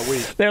here in about a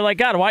week. They're like,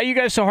 God, why are you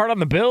guys so hard on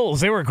the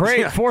Bills? They were great.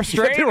 Yeah. 4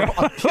 straight.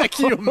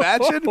 Can you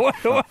imagine?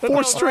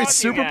 4 straight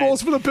Super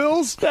Bowls for the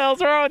Bills? What the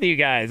hell's wrong with you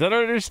guys? I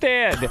don't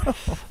understand.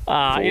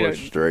 4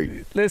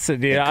 straight.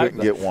 Listen, couldn't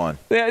get one.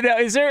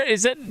 Is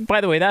it?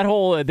 By the way, that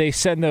whole they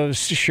send those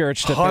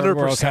shirts to 100%. Third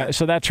world,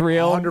 so that's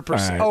real. 100%.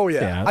 Right. Oh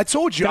yeah. I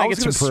told you I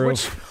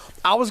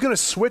was going to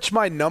switch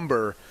my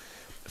number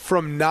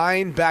from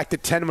 9 back to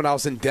 10 when I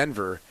was in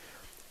Denver.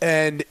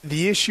 And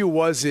the issue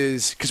was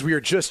because we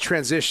were just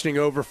transitioning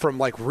over from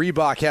like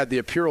Reebok had the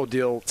Apparel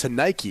deal to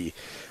Nike.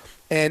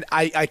 And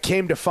I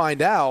came to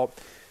find out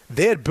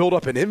they had built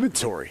up an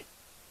inventory.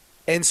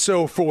 And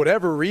so for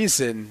whatever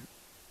reason,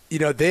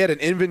 they had an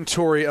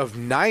inventory of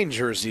 9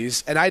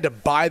 jerseys and I had to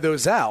buy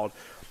those out.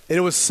 And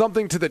it was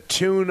something to the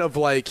tune of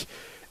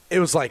it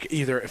was like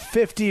either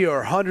 50 or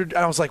 100.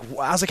 And I was like,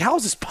 how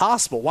is this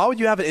possible? Why would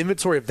you have an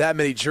inventory of that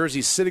many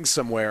jerseys sitting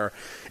somewhere?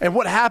 And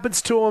what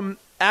happens to them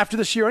after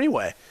this year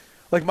anyway?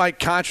 Like my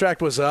contract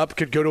was up,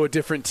 could go to a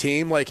different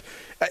team. Like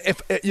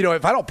if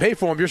I don't pay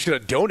for them, you're just going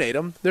to donate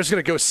them. They're just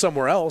going to go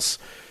somewhere else.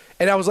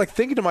 And I was like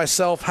thinking to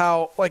myself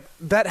how like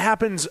that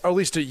happens, or at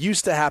least it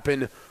used to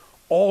happen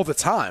all the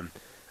time.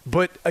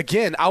 But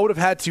again, I would have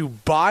had to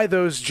buy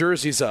those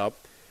jerseys up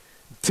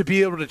to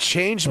be able to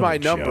change my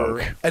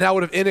number, and I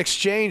would have in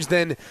exchange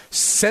then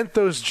sent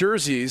those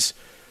jerseys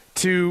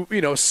to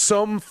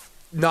some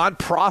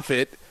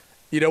nonprofit,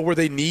 where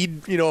they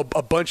need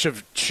a bunch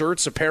of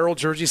shirts, apparel,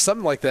 jerseys,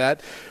 something like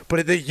that.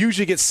 But they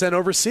usually get sent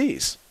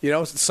overseas,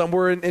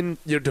 somewhere in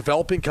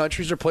developing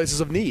countries or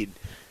places of need.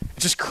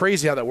 It's just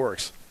crazy how that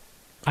works.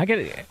 I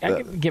gotta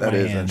get my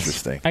hands.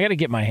 Interesting. I gotta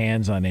get my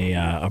hands on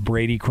a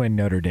Brady Quinn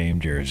Notre Dame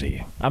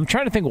jersey. I'm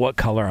trying to think what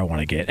color I want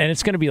to get, and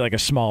it's going to be like a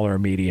small or a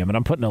medium. And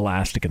I'm putting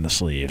elastic in the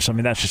sleeves. I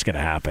mean, that's just going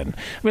to happen.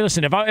 I mean,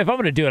 listen, if I'm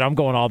going to do it, I'm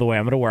going all the way.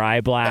 I'm going to wear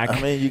eye black.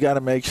 I mean, you got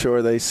to make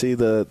sure they see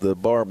the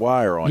barbed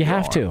wire on. You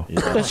have to.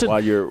 Listen,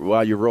 while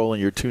you're rolling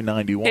your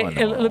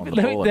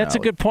 291. That's a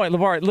good point,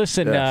 LeVar.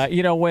 Listen, yes.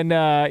 When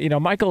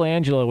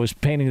Michelangelo was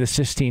painting the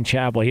Sistine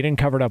Chapel, he didn't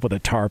cover it up with a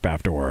tarp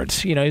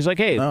afterwards. He's like,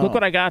 hey, look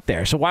what I got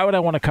there. So why would I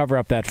want to cover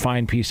up that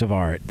fine piece of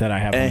art that I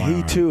have on my arm? And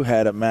he too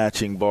had a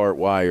matching barbed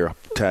wire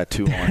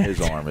tattoo on his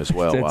arm as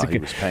well while he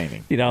was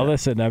painting.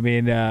 Listen, I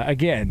mean,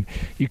 again,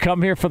 you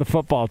come here for the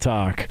football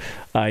talk.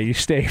 you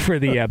stay for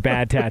the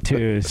bad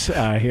tattoos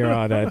here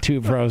on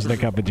Two Pros and a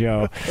Cup of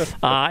Joe.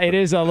 It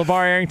is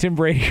LeVar Arrington,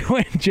 Brady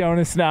Quinn,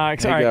 Jonas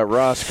Knox. You got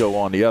Roscoe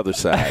on the other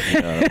side.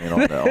 You know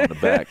what I mean?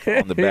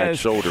 on the back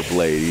shoulder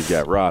blade. You've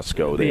got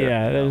Roscoe there.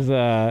 Yeah, there's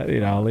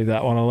I'll leave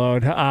that one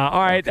alone.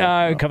 All right,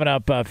 coming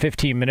up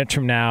 15 minutes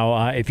from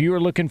now, if you were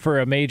looking for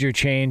a major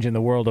change in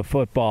the world of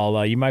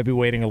football, you might be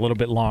waiting a little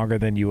bit longer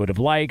than you would have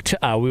liked.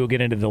 We will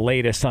get into the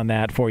latest on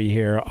that for you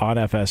here on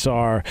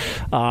FSR.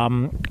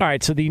 All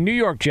right, so the New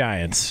York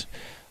Giants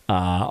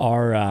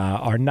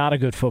are not a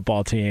good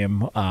football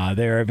team.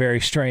 They're a very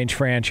strange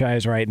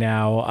franchise right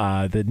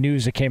now. The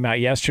news that came out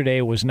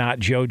yesterday was not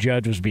Joe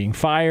Judge was being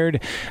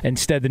fired.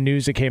 Instead, the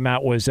news that came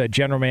out was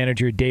General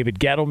Manager David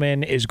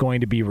Gettleman is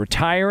going to be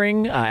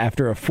retiring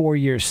after a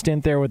 4-year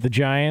stint there with the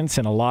Giants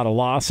and a lot of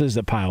losses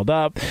that piled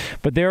up.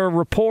 But there are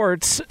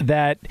reports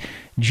that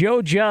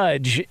Joe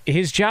Judge,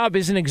 his job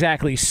isn't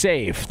exactly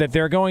safe, that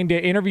they're going to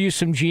interview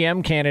some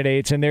GM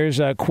candidates, and there's,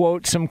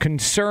 quote, some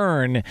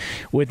concern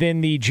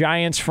within the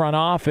Giants front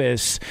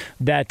office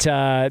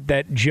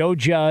that Joe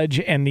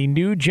Judge and the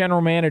new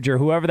general manager,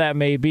 whoever that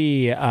may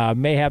be,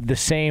 may have the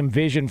same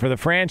vision for the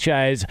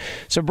franchise.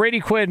 So,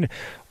 Brady Quinn,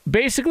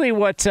 basically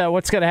what's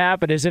going to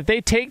happen is if they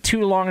take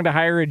too long to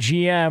hire a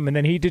GM and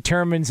then he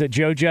determines that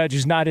Joe Judge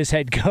is not his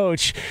head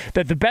coach,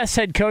 that the best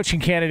head coaching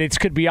candidates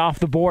could be off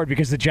the board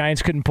because the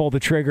Giants couldn't pull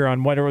the trigger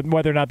on whether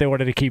or not they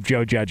wanted to keep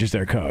Joe Judge as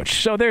their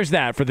coach. So there's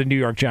that for the New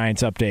York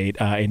Giants update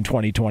in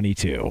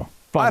 2022.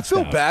 I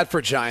feel bad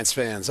for Giants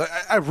fans.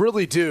 I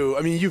really do.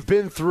 I mean, you've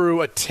been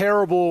through a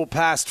terrible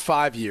past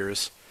 5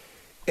 years,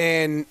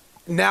 and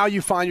now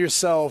you find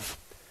yourself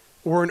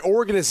we're an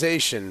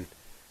organization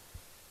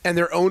and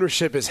their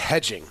ownership is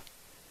hedging.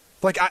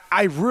 Like,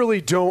 I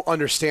really don't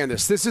understand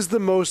this. This is the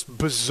most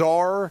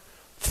bizarre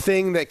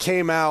thing that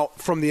came out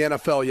from the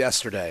NFL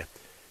yesterday.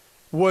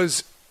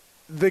 Was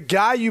the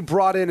guy you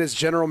brought in as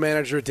general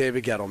manager,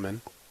 David Gettleman,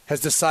 has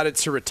decided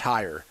to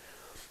retire.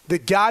 The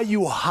guy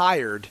you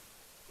hired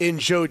in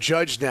Joe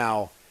Judge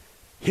now,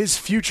 his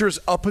future's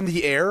up in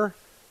the air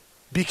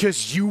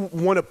because you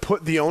want to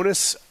put the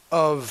onus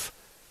of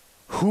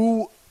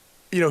who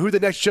the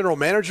next general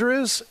manager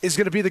is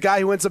going to be the guy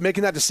who ends up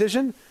making that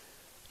decision.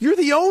 You're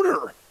the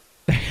owner.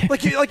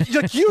 Like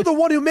you're the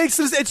one who makes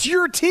this. It's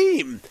your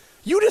team.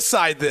 You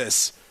decide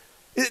this.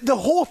 The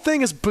whole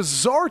thing is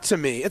bizarre to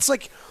me. It's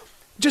like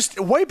just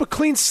wipe a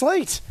clean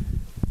slate.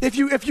 If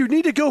you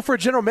need to go for a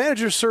general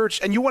manager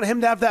search and you want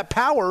him to have that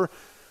power,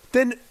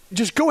 then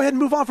just go ahead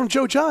and move on from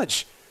Joe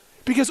Judge.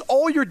 Because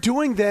all you're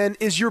doing then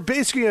is you're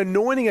basically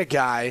anointing a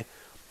guy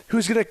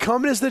who's going to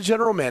come in as the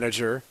general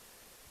manager.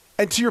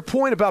 And to your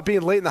point about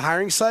being late in the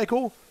hiring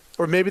cycle,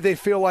 or maybe they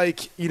feel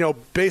like,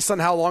 based on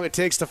how long it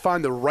takes to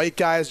find the right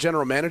guy as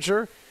general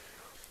manager,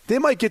 they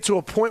might get to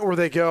a point where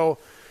they go,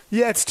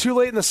 yeah, it's too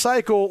late in the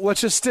cycle.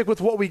 Let's just stick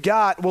with what we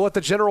got. We'll let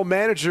the general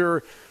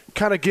manager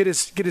kind of get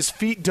his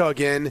feet dug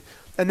in,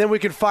 and then we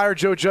can fire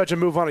Joe Judge and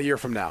move on a year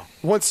from now.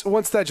 Once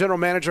that general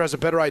manager has a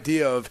better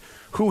idea of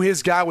who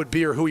his guy would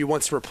be or who he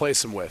wants to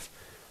replace him with.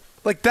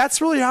 Like, that's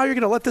really how you're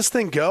going to let this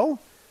thing go?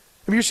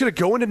 I mean, you're just going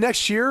to go into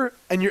next year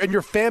and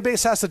your fan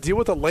base has to deal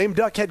with a lame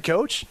duck head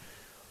coach?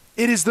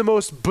 It is the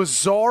most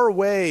bizarre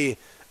way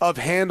of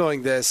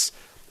handling this.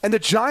 And the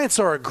Giants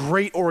are a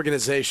great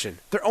organization.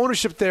 Their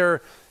ownership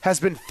there has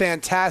been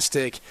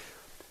fantastic.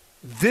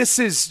 This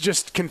is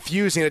just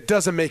confusing. It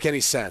doesn't make any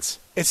sense.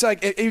 It's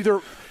like either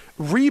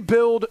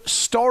rebuild,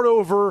 start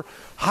over,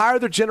 hire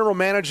the general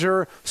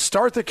manager,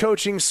 start the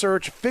coaching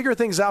search, figure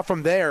things out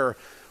from there.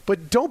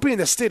 But don't be in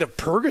a state of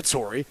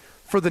purgatory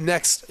for the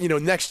next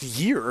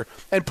year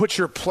and put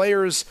your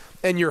players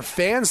and your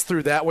fans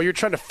through that while you're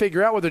trying to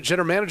figure out whether the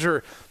general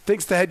manager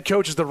thinks the head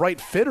coach is the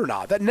right fit or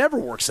not. That never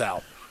works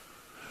out.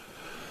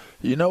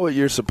 You know what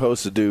you're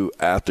supposed to do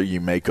after you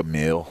make a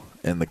meal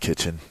in the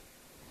kitchen?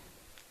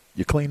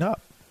 You clean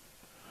up.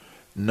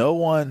 No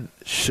one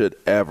should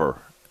ever,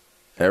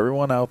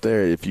 everyone out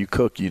there, if you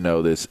cook, you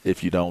know this.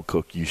 If you don't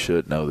cook, you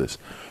should know this.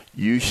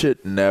 You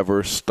should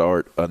never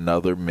start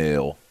another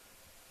meal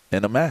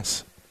in a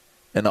mess.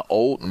 In an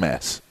old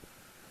mess.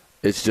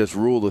 It's just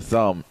rule of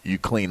thumb, you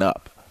clean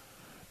up.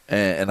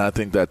 And I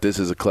think that this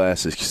is a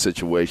classic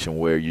situation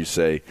where you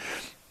say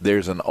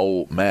there's an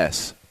old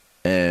mess,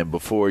 and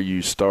before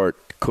you start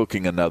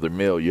cooking another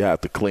meal, you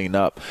have to clean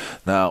up.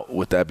 Now,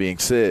 with that being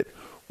said,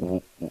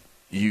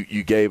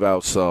 you gave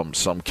out some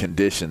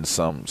conditions,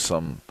 some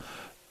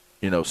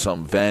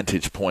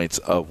vantage points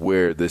of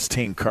where this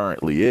team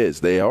currently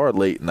is. They are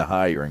late in the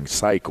hiring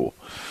cycle.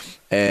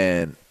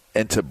 And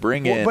to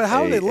bring in but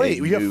how are they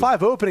late? We have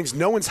 5 openings.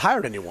 No one's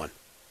hired anyone.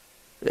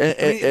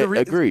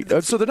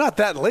 Agreed. So they're not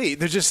that late.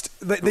 They're just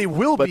they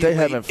will but be. But they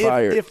late haven't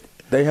fired.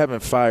 They haven't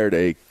fired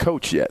a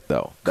coach yet,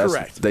 though.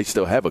 Correct. They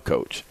still have a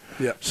coach.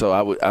 Yep. So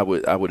I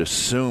would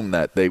assume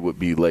that they would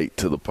be late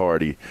to the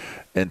party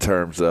in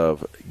terms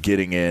of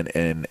getting in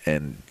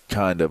and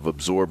kind of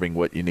absorbing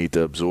what you need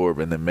to absorb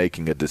and then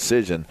making a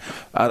decision.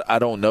 I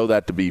don't know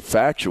that to be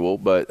factual,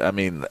 but I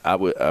mean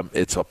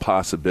it's a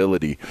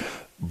possibility.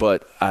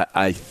 But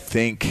I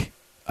think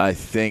I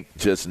think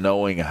just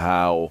knowing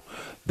how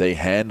they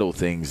handle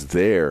things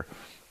there,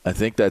 I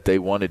think that they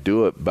want to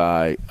do it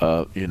by,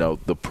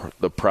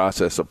 the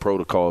process of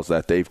protocols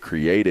that they've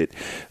created.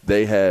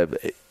 They have,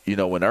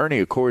 when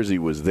Ernie Accorsi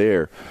was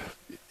there,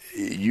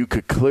 you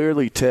could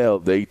clearly tell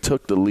they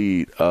took the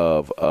lead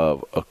of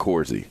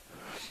Accorsi.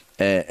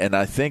 And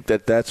I think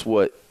that that's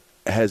what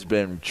has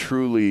been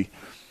truly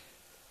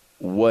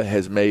what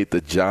has made the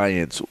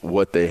Giants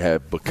what they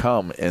have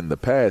become in the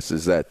past,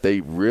 is that they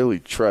really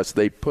trust.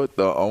 They put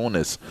the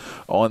onus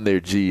on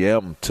their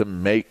GM to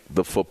make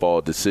the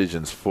football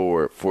decisions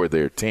for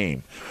their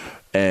team.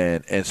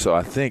 And so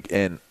I think,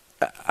 and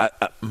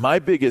my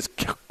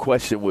biggest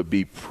question would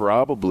be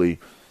probably,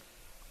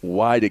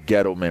 why did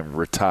Gettleman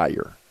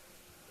retire?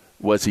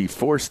 Was he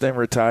forced in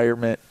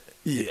retirement?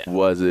 Yeah.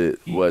 Was it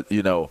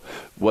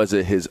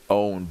his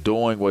own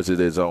doing? Was it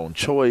his own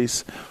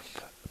choice?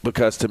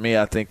 Because to me,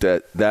 I think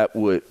that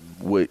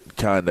would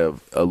kind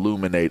of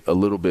illuminate a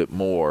little bit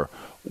more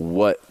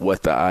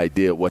what the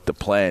idea, what the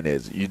plan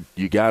is.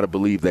 You got to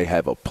believe they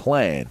have a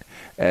plan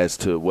as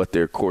to what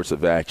their course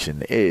of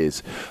action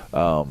is.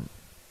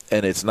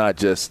 And it's not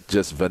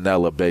just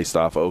vanilla based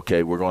off,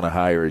 okay, we're going to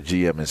hire a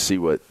GM and see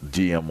what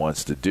GM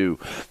wants to do.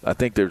 I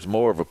think there's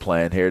more of a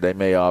plan here. They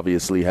may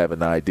obviously have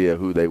an idea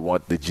who they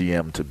want the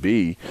GM to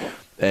be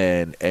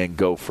and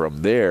go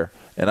from there.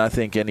 And I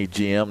think any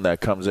GM that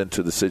comes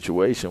into the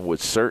situation would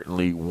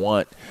certainly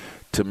want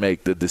to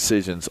make the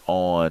decisions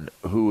on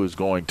who is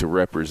going to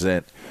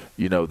represent,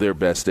 their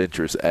best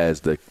interest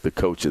as the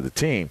coach of the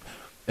team.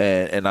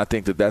 And I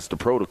think that's the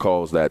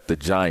protocols that the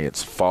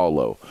Giants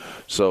follow.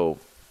 So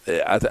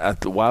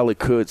while it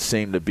could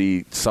seem to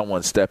be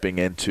someone stepping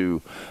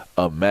into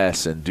a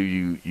mess, and do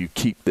you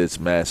keep this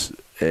mess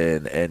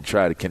and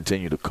try to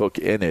continue to cook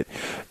in it,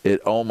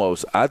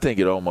 I think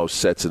it almost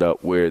sets it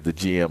up where the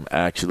GM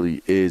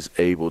actually is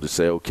able to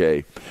say,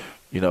 okay,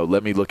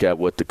 let me look at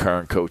what the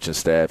current coaching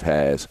staff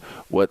has,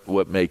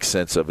 what makes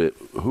sense of it,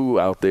 who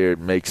out there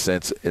makes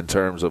sense in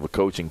terms of a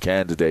coaching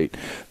candidate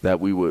that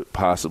we would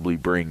possibly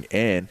bring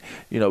in,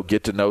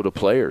 get to know the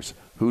players.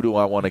 Who do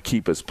I want to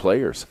keep as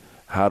players?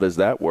 How does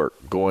that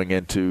work going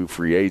into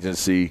free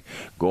agency,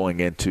 going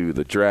into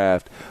the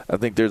draft? I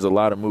think there's a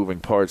lot of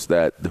moving parts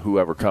that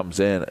whoever comes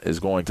in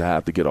is going to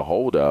have to get a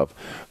hold of.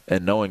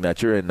 And knowing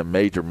that you're in the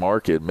major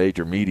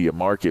media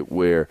market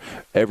where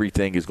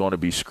everything is going to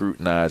be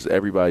scrutinized,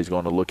 everybody's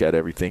going to look at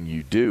everything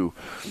you do,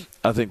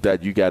 I think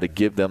that you got to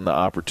give them the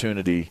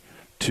opportunity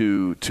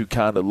to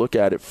kind of look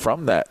at it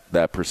from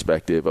that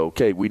perspective.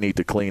 Okay, we need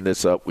to clean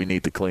this up.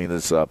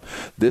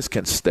 This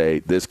can stay,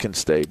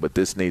 but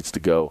this needs to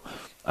go.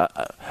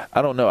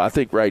 I don't know. I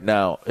think right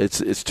now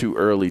it's too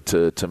early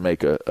to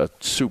make a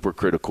super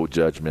critical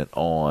judgment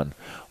on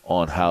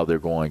how they're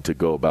going to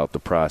go about the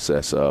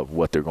process of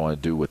what they're going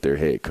to do with their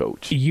head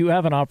coach. You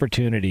have an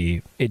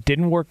opportunity. It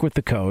didn't work with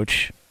the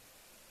coach.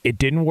 It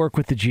didn't work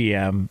with the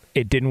GM.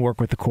 It didn't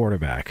work with the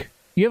quarterback.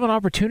 You have an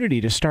opportunity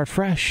to start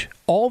fresh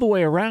all the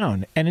way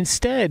around. And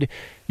instead,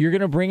 you're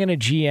going to bring in a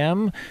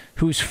GM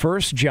whose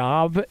first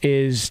job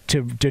is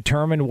to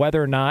determine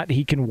whether or not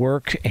he can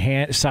work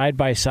side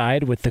by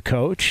side with the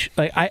coach.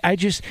 Like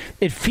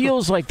it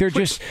feels like they're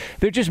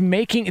just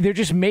making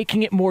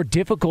it more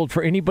difficult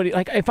for anybody.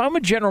 Like if I'm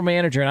a general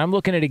manager and I'm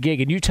looking at a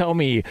gig and you tell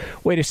me,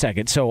 wait a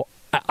second, so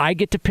I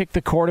get to pick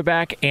the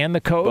quarterback and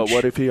the coach. But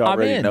what if he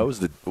already knows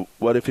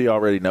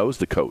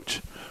the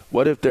coach?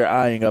 What if they're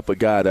eyeing up a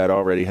guy that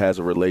already has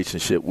a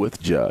relationship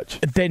with Judge?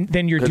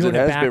 Then you're doing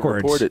it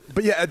backwards.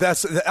 But yeah,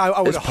 I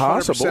would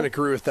 100%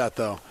 agree with that,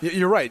 though.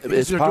 You're right.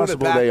 It's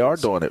possible they are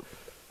doing it.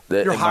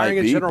 You're hiring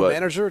a general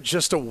manager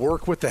just to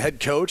work with the head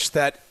coach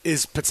that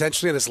is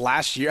potentially in his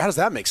last year. How does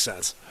that make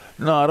sense?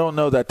 No, I don't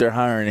know that they're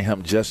hiring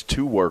him just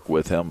to work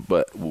with him.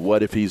 But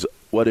what if he's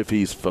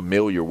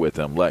familiar with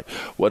him? Like,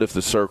 what if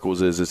the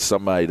circles is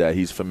somebody that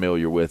he's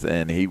familiar with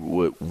and he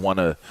would want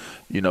to,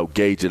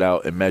 gauge it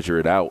out and measure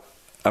it out?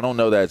 I don't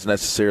know that it's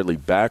necessarily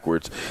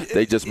backwards.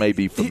 They just may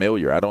be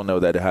familiar. I don't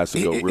know that it has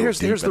to go real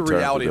deep here's the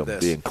reality of them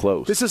this. Being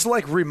close. This is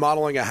like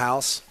remodeling a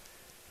house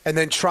and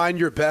then trying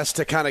your best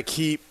to kind of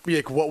keep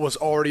what was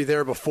already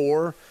there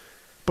before.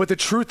 But the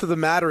truth of the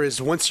matter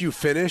is once you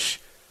finish,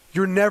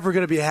 you're never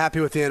going to be happy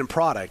with the end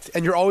product.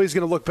 And you're always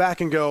going to look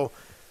back and go,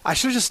 I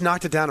should have just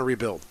knocked it down and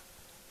rebuild.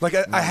 Like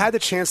I had the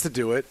chance to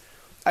do it.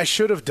 I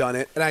should have done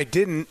it, and I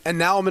didn't. And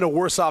now I'm in a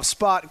worse off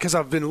spot because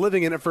I've been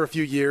living in it for a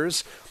few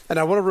years. And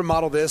I want to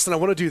remodel this, and I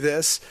want to do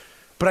this,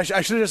 but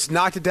I should have just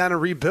knocked it down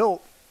and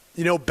rebuilt,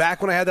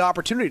 back when I had the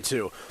opportunity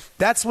to.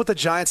 That's what the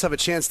Giants have a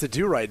chance to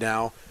do right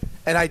now,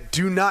 and I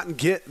do not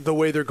get the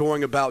way they're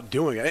going about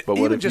doing it. But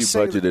what if you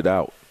budget it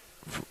out?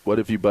 What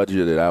if you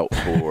budget it out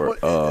for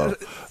a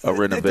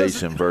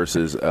renovation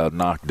versus a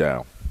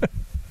knockdown?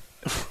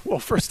 Well,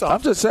 first off,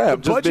 I'm just saying.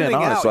 I'm just being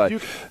honest.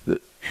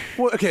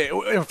 Well, okay,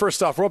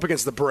 first off, we're up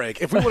against the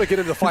break. If we want to get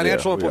into the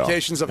financial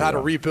implications of how to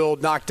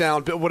rebuild, knock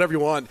down, build, whatever you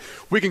want,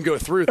 we can go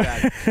through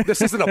that.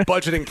 This isn't a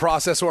budgeting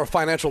process or a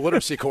financial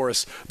literacy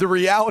course. The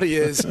reality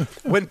is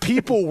when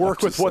people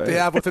work with what they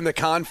have within the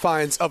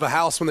confines of a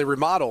house when they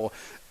remodel,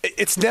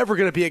 it's never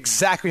going to be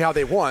exactly how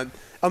they want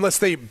unless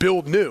they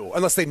build new,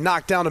 unless they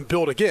knock down and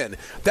build again.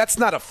 That's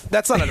not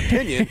an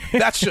opinion.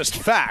 That's just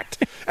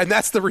fact. And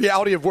that's the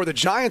reality of where the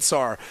Giants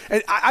are.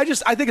 And I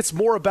think it's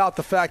more about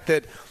the fact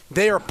that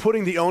they are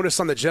putting the onus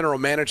on the general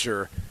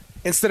manager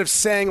instead of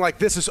saying, like,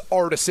 this is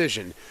our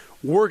decision.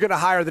 We're going to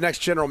hire the next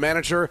general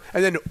manager,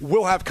 and then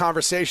we'll have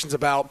conversations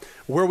about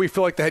where we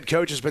feel like the head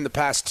coach has been the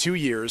past 2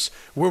 years,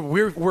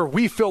 where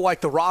we feel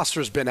like the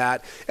roster's been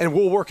at, and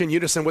we'll work in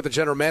unison with the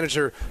general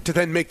manager to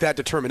then make that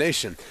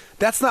determination.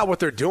 That's not what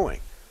they're doing.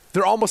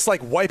 They're almost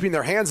like wiping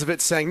their hands of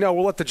it, saying, no,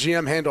 we'll let the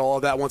GM handle all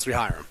of that once we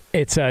hire him.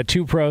 It's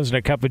Two Pros and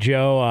a Cup of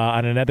Joe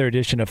on another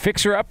edition of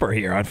Fixer Upper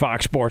here on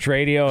Fox Sports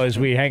Radio as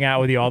we hang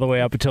out with you all the way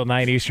up until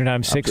 9 Eastern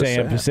Time, 6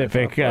 a.m.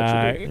 Pacific.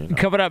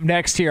 Coming up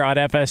next here on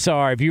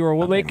FSR, if you were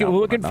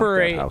looking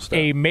for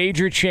a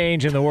major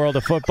change in the world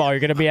of football, you're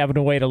going to be having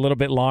to wait a little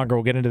bit longer.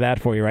 We'll get into that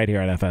for you right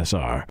here on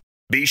FSR.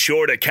 Be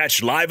sure to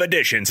catch live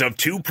editions of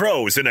Two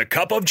Pros and a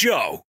Cup of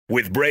Joe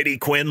with Brady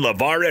Quinn,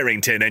 LeVar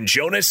Arrington, and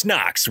Jonas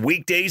Knox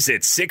weekdays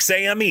at 6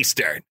 a.m.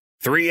 Eastern,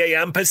 3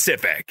 a.m.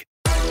 Pacific.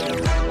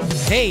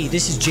 Hey,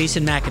 this is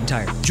Jason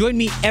McIntyre. Join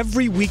me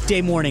every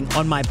weekday morning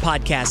on my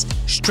podcast,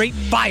 Straight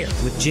Fire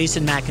with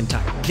Jason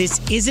McIntyre. This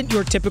isn't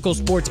your typical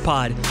sports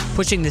pod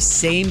pushing the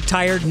same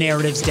tired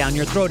narratives down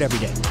your throat every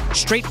day.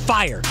 Straight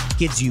Fire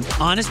gives you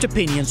honest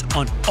opinions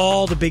on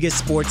all the biggest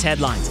sports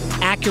headlines,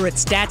 accurate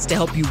stats to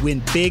help you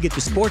win big at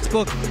the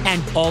sportsbook,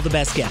 and all the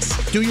best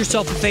guests. Do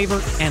yourself a favor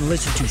and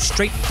listen to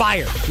Straight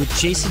Fire with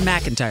Jason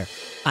McIntyre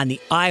on the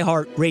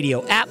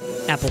iHeartRadio app,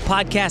 Apple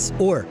Podcasts,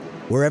 or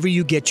wherever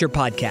you get your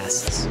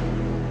podcasts.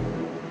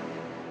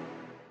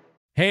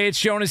 Hey, it's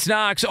Jonas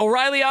Knox.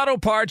 O'Reilly Auto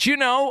Parts, you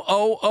know,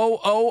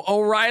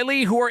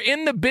 O'Reilly, who are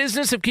in the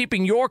business of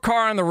keeping your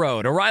car on the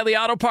road. O'Reilly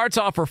Auto Parts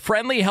offer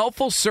friendly,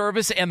 helpful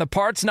service and the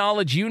parts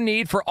knowledge you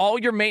need for all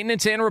your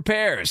maintenance and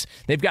repairs.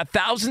 They've got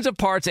thousands of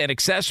parts and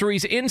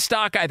accessories in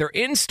stock, either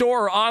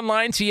in-store or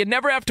online, so you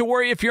never have to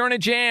worry if you're in a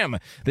jam.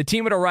 The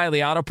team at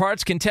O'Reilly Auto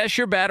Parts can test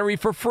your battery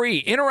for free,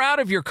 in or out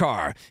of your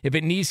car. If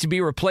it needs to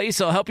be replaced,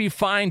 they'll help you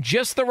find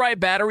just the right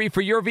battery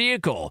for your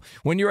vehicle.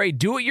 When you're a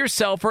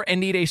do-it-yourselfer and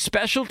need a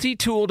specialty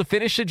tool to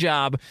finish the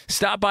job,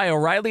 stop by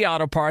O'Reilly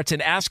Auto Parts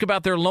and ask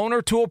about their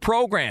loaner tool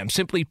program.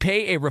 Simply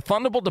pay a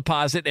refundable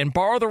deposit and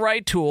borrow the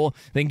right tool,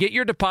 then get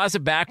your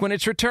deposit back when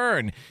it's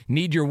returned.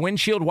 Need your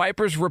windshield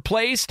wipers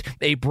replaced,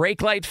 a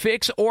brake light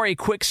fix, or a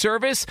quick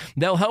service?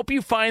 They'll help you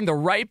find the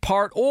right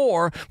part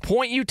or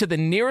point you to the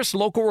nearest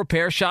local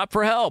repair shop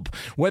for help.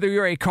 Whether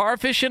you're a car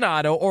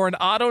aficionado or an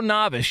auto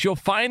novice, you'll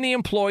find the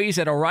employees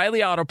at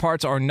O'Reilly Auto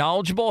Parts are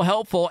knowledgeable,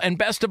 helpful, and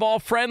best of all,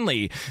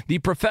 friendly. The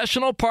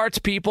professional parts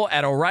people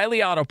at O'Reilly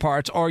Auto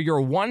Parts are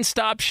your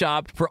one-stop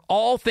shop for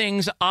all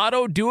things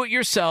auto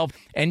do-it-yourself,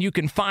 and you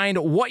can find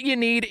what you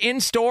need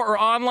in-store or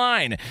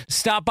online.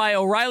 Stop by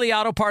O'Reilly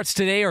Auto Parts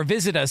today or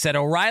visit us at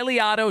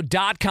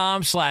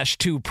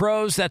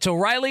O'ReillyAuto.com/2pros. That's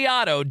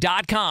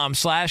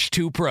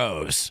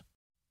O'ReillyAuto.com/2pros.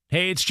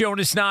 Hey, it's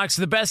Jonas Knox.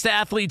 The best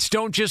athletes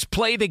don't just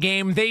play the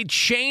game, they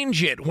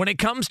change it. When it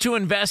comes to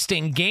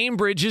investing,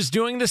 GameBridge is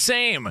doing the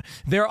same.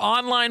 Their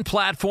online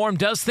platform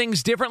does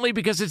things differently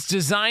because it's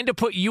designed to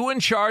put you in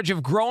charge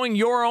of growing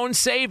your own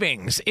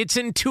savings. It's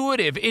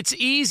intuitive, it's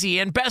easy,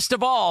 and best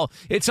of all,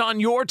 it's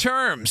on your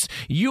terms.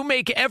 You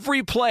make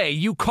every play,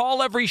 you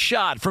call every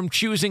shot, from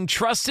choosing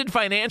trusted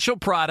financial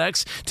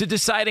products to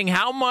deciding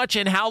how much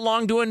and how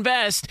long to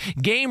invest.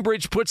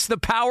 GameBridge puts the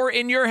power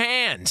in your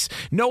hands.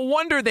 No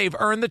wonder they've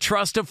earned the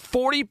trust of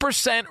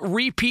 40%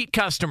 repeat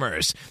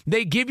customers.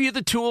 They give you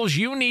the tools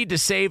you need to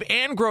save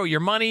and grow your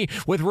money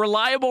with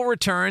reliable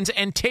returns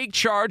and take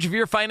charge of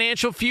your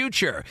financial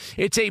future.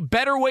 It's a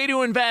better way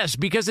to invest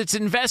because it's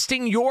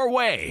investing your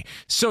way.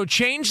 So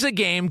change the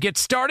game. Get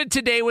started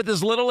today with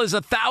as little as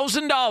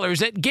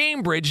 $1,000 at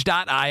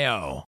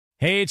GameBridge.io.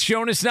 Hey, it's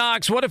Jonas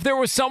Knox. What if there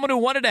was someone who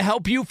wanted to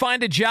help you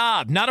find a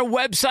job? Not a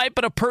website,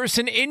 but a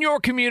person in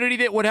your community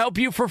that would help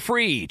you for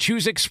free.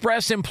 Choose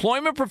Express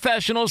Employment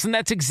Professionals, and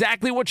that's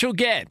exactly what you'll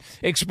get.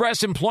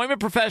 Express Employment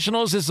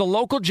Professionals is the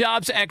local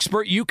jobs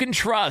expert you can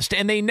trust,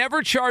 and they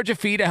never charge a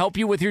fee to help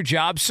you with your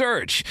job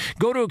search.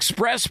 Go to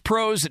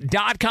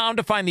expresspros.com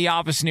to find the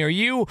office near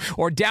you,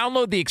 or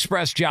download the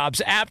Express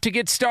Jobs app to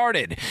get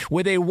started.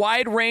 With a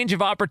wide range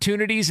of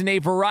opportunities in a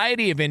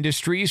variety of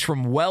industries,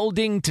 from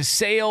welding to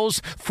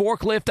sales,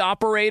 forklift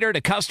operator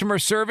to customer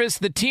service,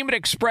 the team at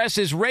Express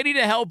is ready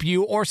to help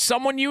you or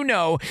someone you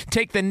know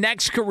take the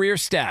next career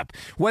step.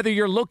 Whether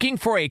you're looking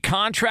for a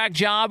contract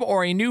job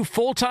or a new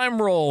full-time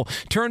role,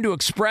 turn to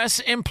Express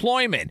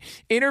Employment.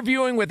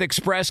 Interviewing with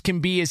Express can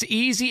be as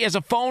easy as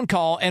a phone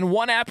call, and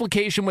one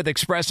application with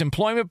Express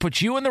Employment puts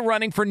you in the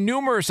running for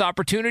numerous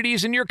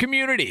opportunities in your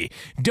community.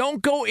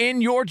 Don't go in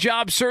your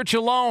job search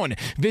alone.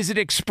 Visit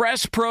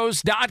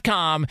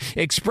expresspros.com,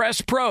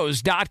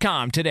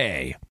 expresspros.com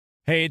today.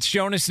 Hey, it's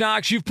Jonas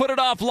Knox. You've put it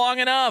off long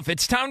enough.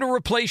 It's time to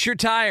replace your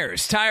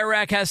tires. Tire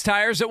Rack has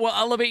tires that will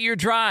elevate your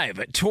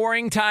drive.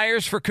 Touring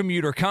tires for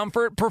commuter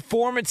comfort,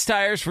 performance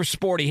tires for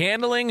sporty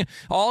handling,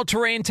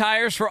 all-terrain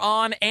tires for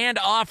on- and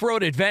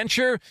off-road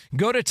adventure.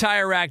 Go to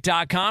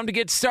TireRack.com to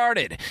get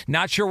started.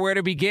 Not sure where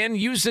to begin?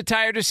 Use the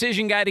Tire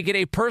Decision Guide to get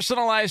a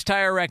personalized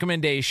tire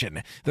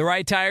recommendation. The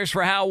right tires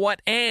for how,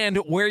 what, and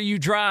where you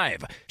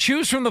drive.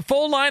 Choose from the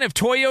full line of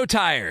Toyo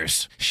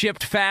tires.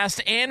 Shipped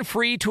fast and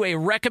free to a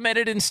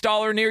recommended installer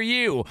near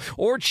you,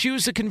 or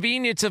choose the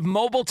convenience of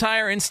mobile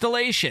tire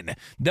installation.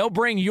 They'll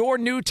bring your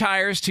new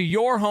tires to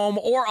your home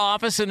or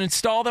office and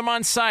install them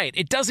on site.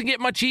 It doesn't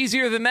get much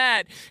easier than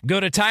that. Go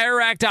to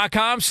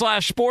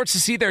TireRack.com/sports to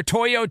see their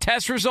Toyo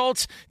test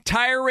results,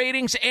 tire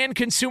ratings, and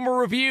consumer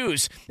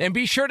reviews. And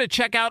be sure to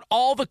check out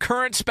all the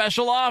current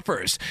special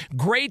offers.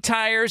 Great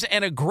tires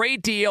and a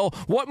great deal.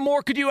 What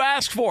more could you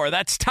ask for?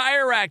 That's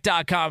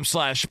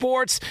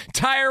TireRack.com/sports.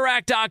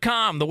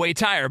 TireRack.com, the way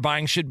tire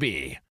buying should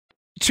be.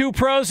 Two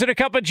pros and a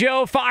cup of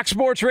Joe, Fox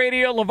Sports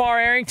Radio,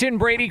 LeVar Arrington,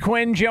 Brady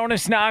Quinn,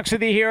 Jonas Knox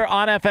with you here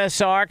on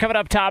FSR. Coming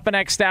up top of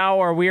next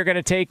hour, we are going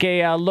to take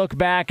a look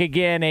back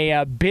again,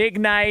 a big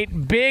night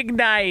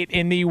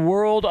in the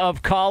world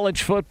of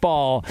college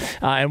football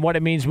and what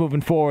it means moving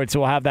forward.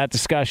 So we'll have that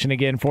discussion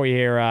again for you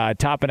here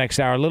top of next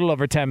hour, a little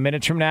over 10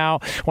 minutes from now.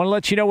 Want to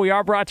let you know we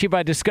are brought to you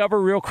by Discover.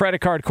 Real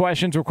credit card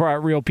questions require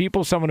real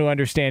people, someone who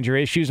understands your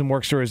issues and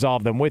works to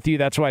resolve them with you.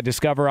 That's why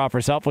Discover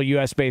offers helpful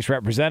U.S.-based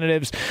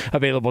representatives,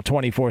 available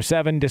 24/7.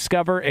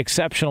 Discover,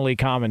 exceptionally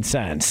common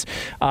sense.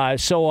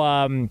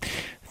 Thamel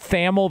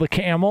the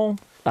Camel,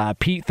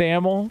 Pete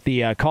Thamel,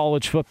 the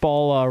college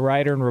football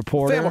writer and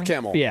reporter. Thamel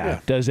Camel. Yeah,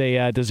 does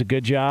a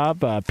good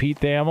job. Pete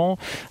Thamel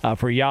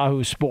for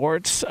Yahoo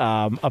Sports.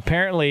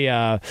 Apparently,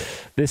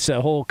 this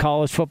whole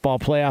college football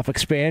playoff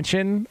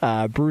expansion,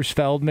 Bruce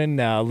Feldman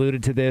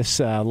alluded to this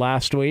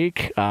last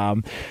week.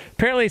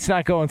 Apparently, it's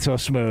not going so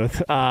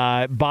smooth.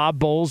 Bob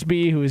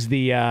Bowlesby, who is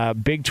the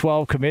Big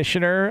 12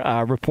 commissioner,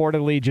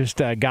 reportedly just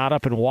got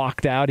up and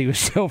walked out. He was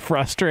so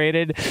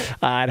frustrated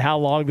at how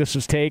long this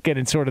was taking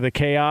and sort of the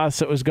chaos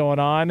that was going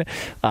on.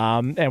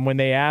 And when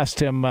they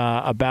asked him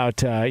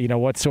about,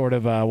 what sort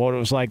of what it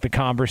was like, the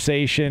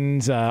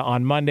conversations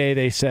on Monday,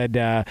 they said,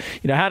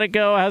 how'd it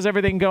go? How's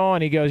everything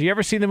going? He goes, you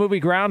ever seen the movie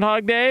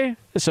Groundhog Day?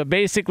 So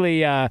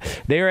basically,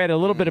 they're at a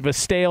little bit of a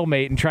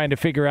stalemate in trying to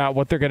figure out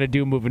what they're going to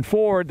do moving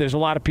forward. There's a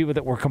lot of people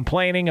that were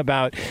complaining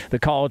about the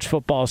college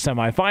football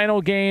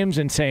semifinal games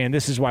and saying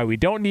this is why we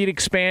don't need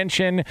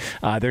expansion.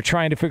 They're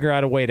trying to figure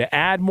out a way to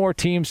add more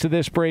teams to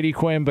this, Brady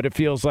Quinn, but it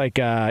feels like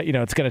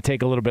it's going to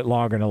take a little bit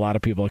longer than a lot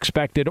of people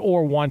expected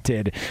or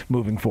wanted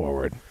moving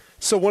forward.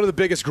 So one of the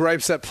biggest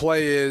gripes at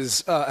play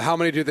is how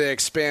many do they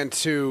expand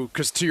to?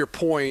 Because to your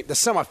point, the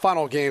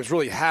semifinal games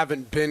really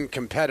haven't been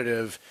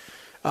competitive.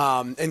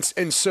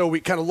 And so we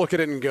kind of look at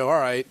it and go, all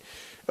right,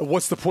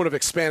 what's the point of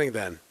expanding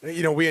then?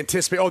 We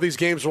anticipate, these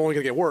games are only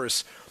going to get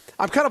worse.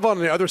 I'm kind of on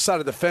the other side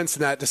of the fence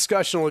in that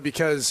discussion only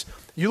because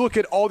you look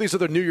at all these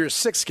other New Year's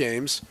Six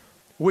games,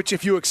 which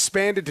if you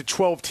expanded to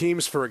 12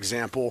 teams, for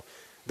example,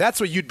 that's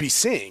what you'd be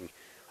seeing.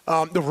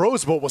 The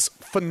Rose Bowl was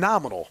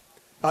phenomenal.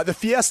 The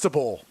Fiesta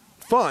Bowl,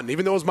 fun.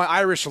 Even though it was my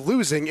Irish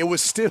losing, it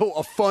was still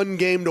a fun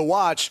game to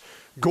watch,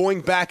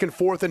 going back and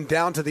forth and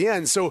down to the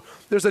end. So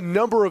there's a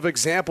number of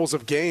examples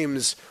of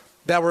games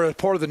that were a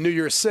part of the New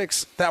Year's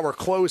Six that were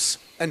close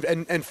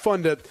and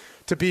fun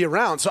to be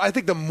around. So I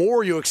think the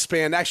more you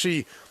expand,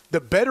 actually,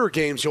 the better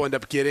games you'll end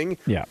up getting.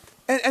 Yeah.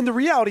 And the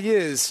reality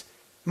is,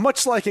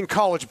 much like in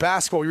college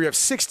basketball, where you have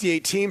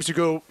 68 teams who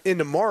go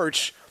into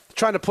March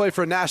trying to play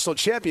for a national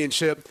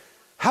championship,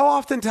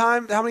 how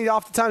many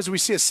oftentimes do we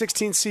see a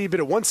 16 seed beat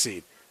a 1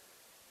 seed?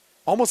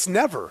 Almost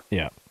never.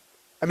 Yeah.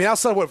 I mean,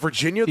 outside of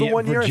Virginia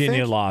one year, I think?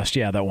 Virginia lost,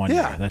 that one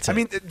year. That's it. I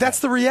mean, that's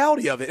the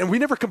reality of it. And we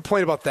never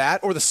complain about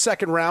that, or the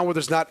second round where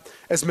there's not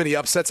as many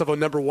upsets of a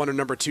number 1 or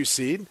number 2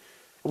 seed.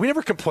 We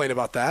never complain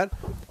about that.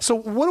 So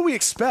what do we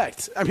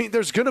expect? I mean,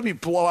 there's going to be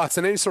blowouts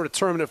in any sort of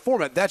tournament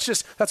format.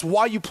 That's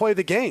why you play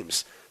the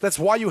games. That's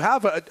why you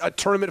have a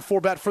tournament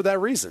format for that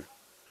reason.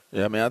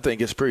 Yeah, I mean, I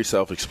think it's pretty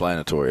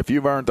self-explanatory. If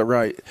you've earned the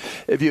right,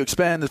 if you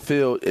expand the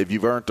field, if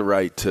you've earned the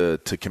right to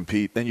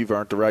compete, then you've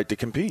earned the right to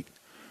compete.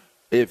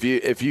 If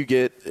you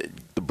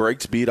get the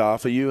brakes beat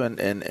off of you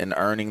and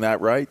earning that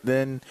right,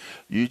 then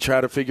you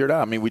try to figure it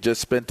out. I mean, we just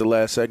spent the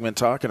last segment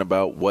talking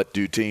about what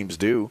do teams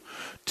do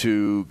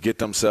to get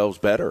themselves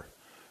better.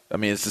 I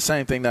mean, it's the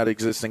same thing that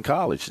exists in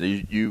college.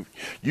 You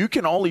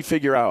can only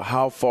figure out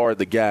how far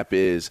the gap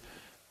is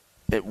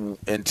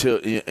until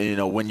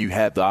when you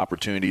have the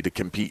opportunity to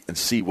compete and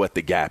see what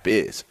the gap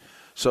is.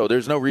 So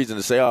there's no reason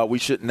to say, we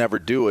should never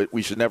do it.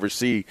 We should never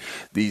see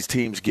these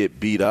teams get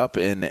beat up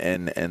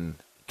and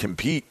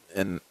compete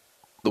in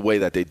the way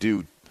that they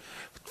do,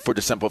 for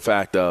the simple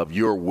fact of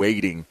you're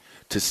waiting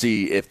to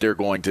see if they're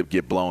going to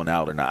get blown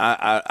out or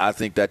not. I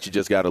think that you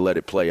just got to let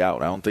it play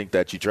out. I don't think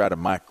that you try to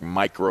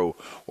micro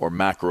or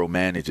macro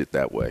manage it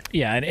that way.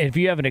 Yeah, and if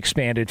you have an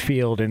expanded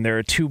field and there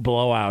are 2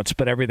 blowouts,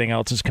 but everything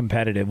else is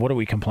competitive, what are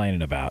we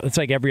complaining about? It's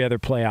like every other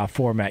playoff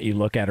format you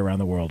look at around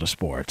the world of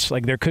sports.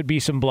 Like there could be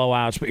some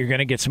blowouts, but you're going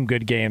to get some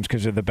good games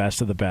because they're the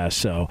best of the best.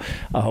 So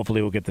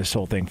hopefully we'll get this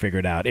whole thing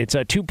figured out. It's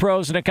 2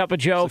 Pros and a Cup of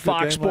Joe,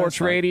 Fox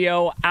Sports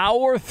Radio.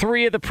 Hour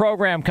 3 of the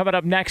program coming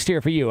up next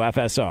here for you,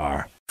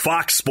 FSR.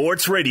 Fox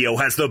Sports Radio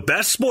has the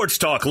best sports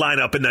talk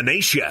lineup in the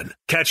nation.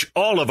 Catch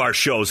all of our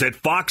shows at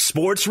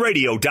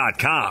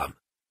foxsportsradio.com.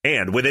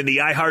 And within the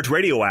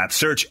iHeartRadio app,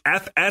 search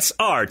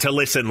FSR to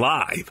listen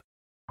live.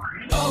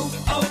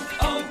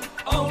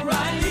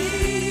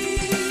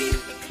 O'Reilly.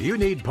 You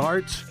need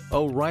parts?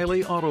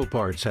 O'Reilly Auto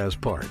Parts has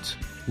parts.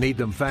 Need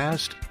them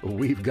fast?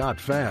 We've got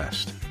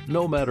fast.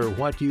 No matter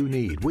what you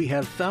need, we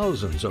have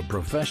thousands of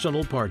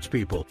professional parts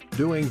people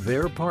doing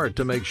their part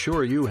to make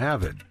sure you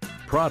have it.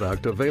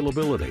 Product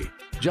availability.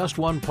 Just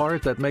one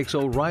part that makes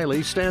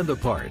O'Reilly stand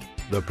apart.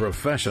 The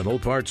professional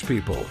parts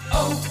people.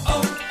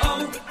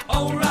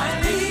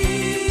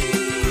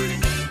 O'Reilly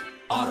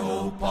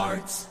Auto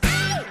Parts.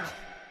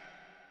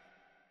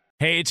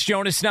 Hey, it's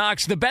Jonas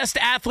Knox. The best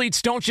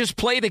athletes don't just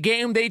play the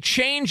game, they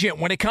change it.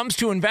 When it comes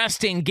to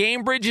investing,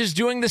 GameBridge is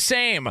doing the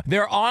same.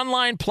 Their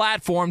online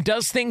platform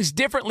does things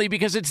differently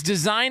because it's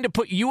designed to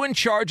put you in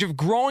charge of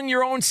growing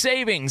your own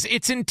savings.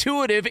 It's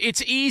intuitive,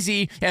 it's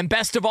easy, and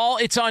best of all,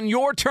 it's on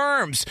your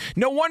terms.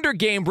 No wonder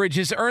GameBridge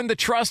has earned the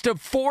trust of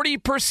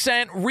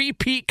 40%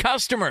 repeat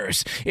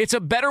customers. It's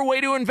a better way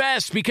to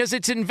invest because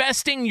it's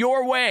investing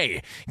your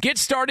way. Get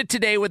started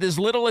today with as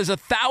little as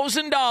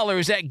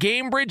 $1,000 at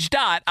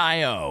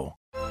GameBridge.io.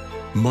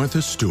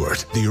 Martha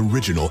Stewart, the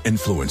original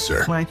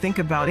influencer. When I think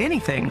about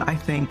anything, I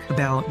think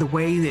about the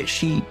way that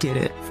she did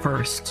it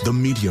first. The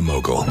media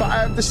mogul.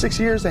 5 to 6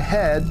 years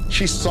ahead,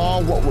 she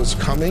saw what was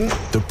coming.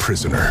 The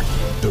prisoner.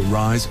 The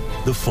rise,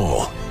 the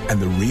fall,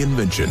 and the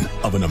reinvention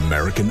of an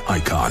American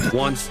icon.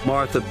 Once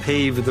Martha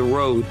paved the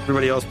road,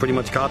 everybody else pretty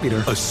much copied her.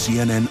 A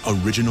CNN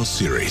original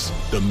series,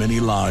 The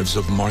Many Lives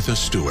of Martha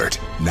Stewart,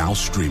 now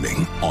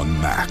streaming on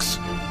Max.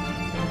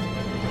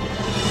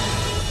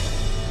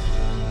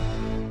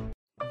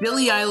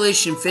 Billie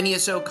Eilish and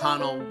Phineas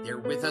O'Connell, they're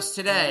with us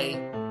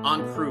today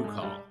on Crew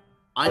Call.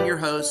 I'm your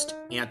host,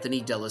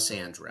 Anthony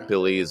D'Alessandro.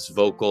 Billie's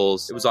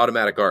vocals, it was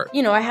automatic art.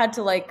 You know, I had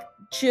to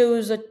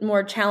choose a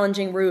more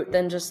challenging route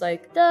than just da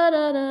da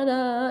da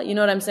da. You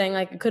know what I'm saying?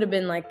 It could have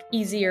been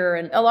easier.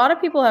 And a lot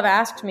of people have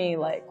asked me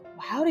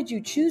how did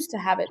you choose to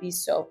have it be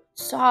so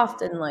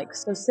soft and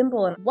so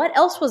simple? And what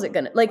else was it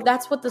gonna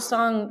that's what the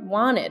song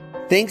wanted.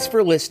 Thanks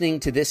for listening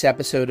to this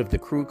episode of the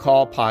Crew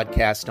Call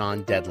podcast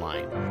on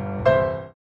Deadline.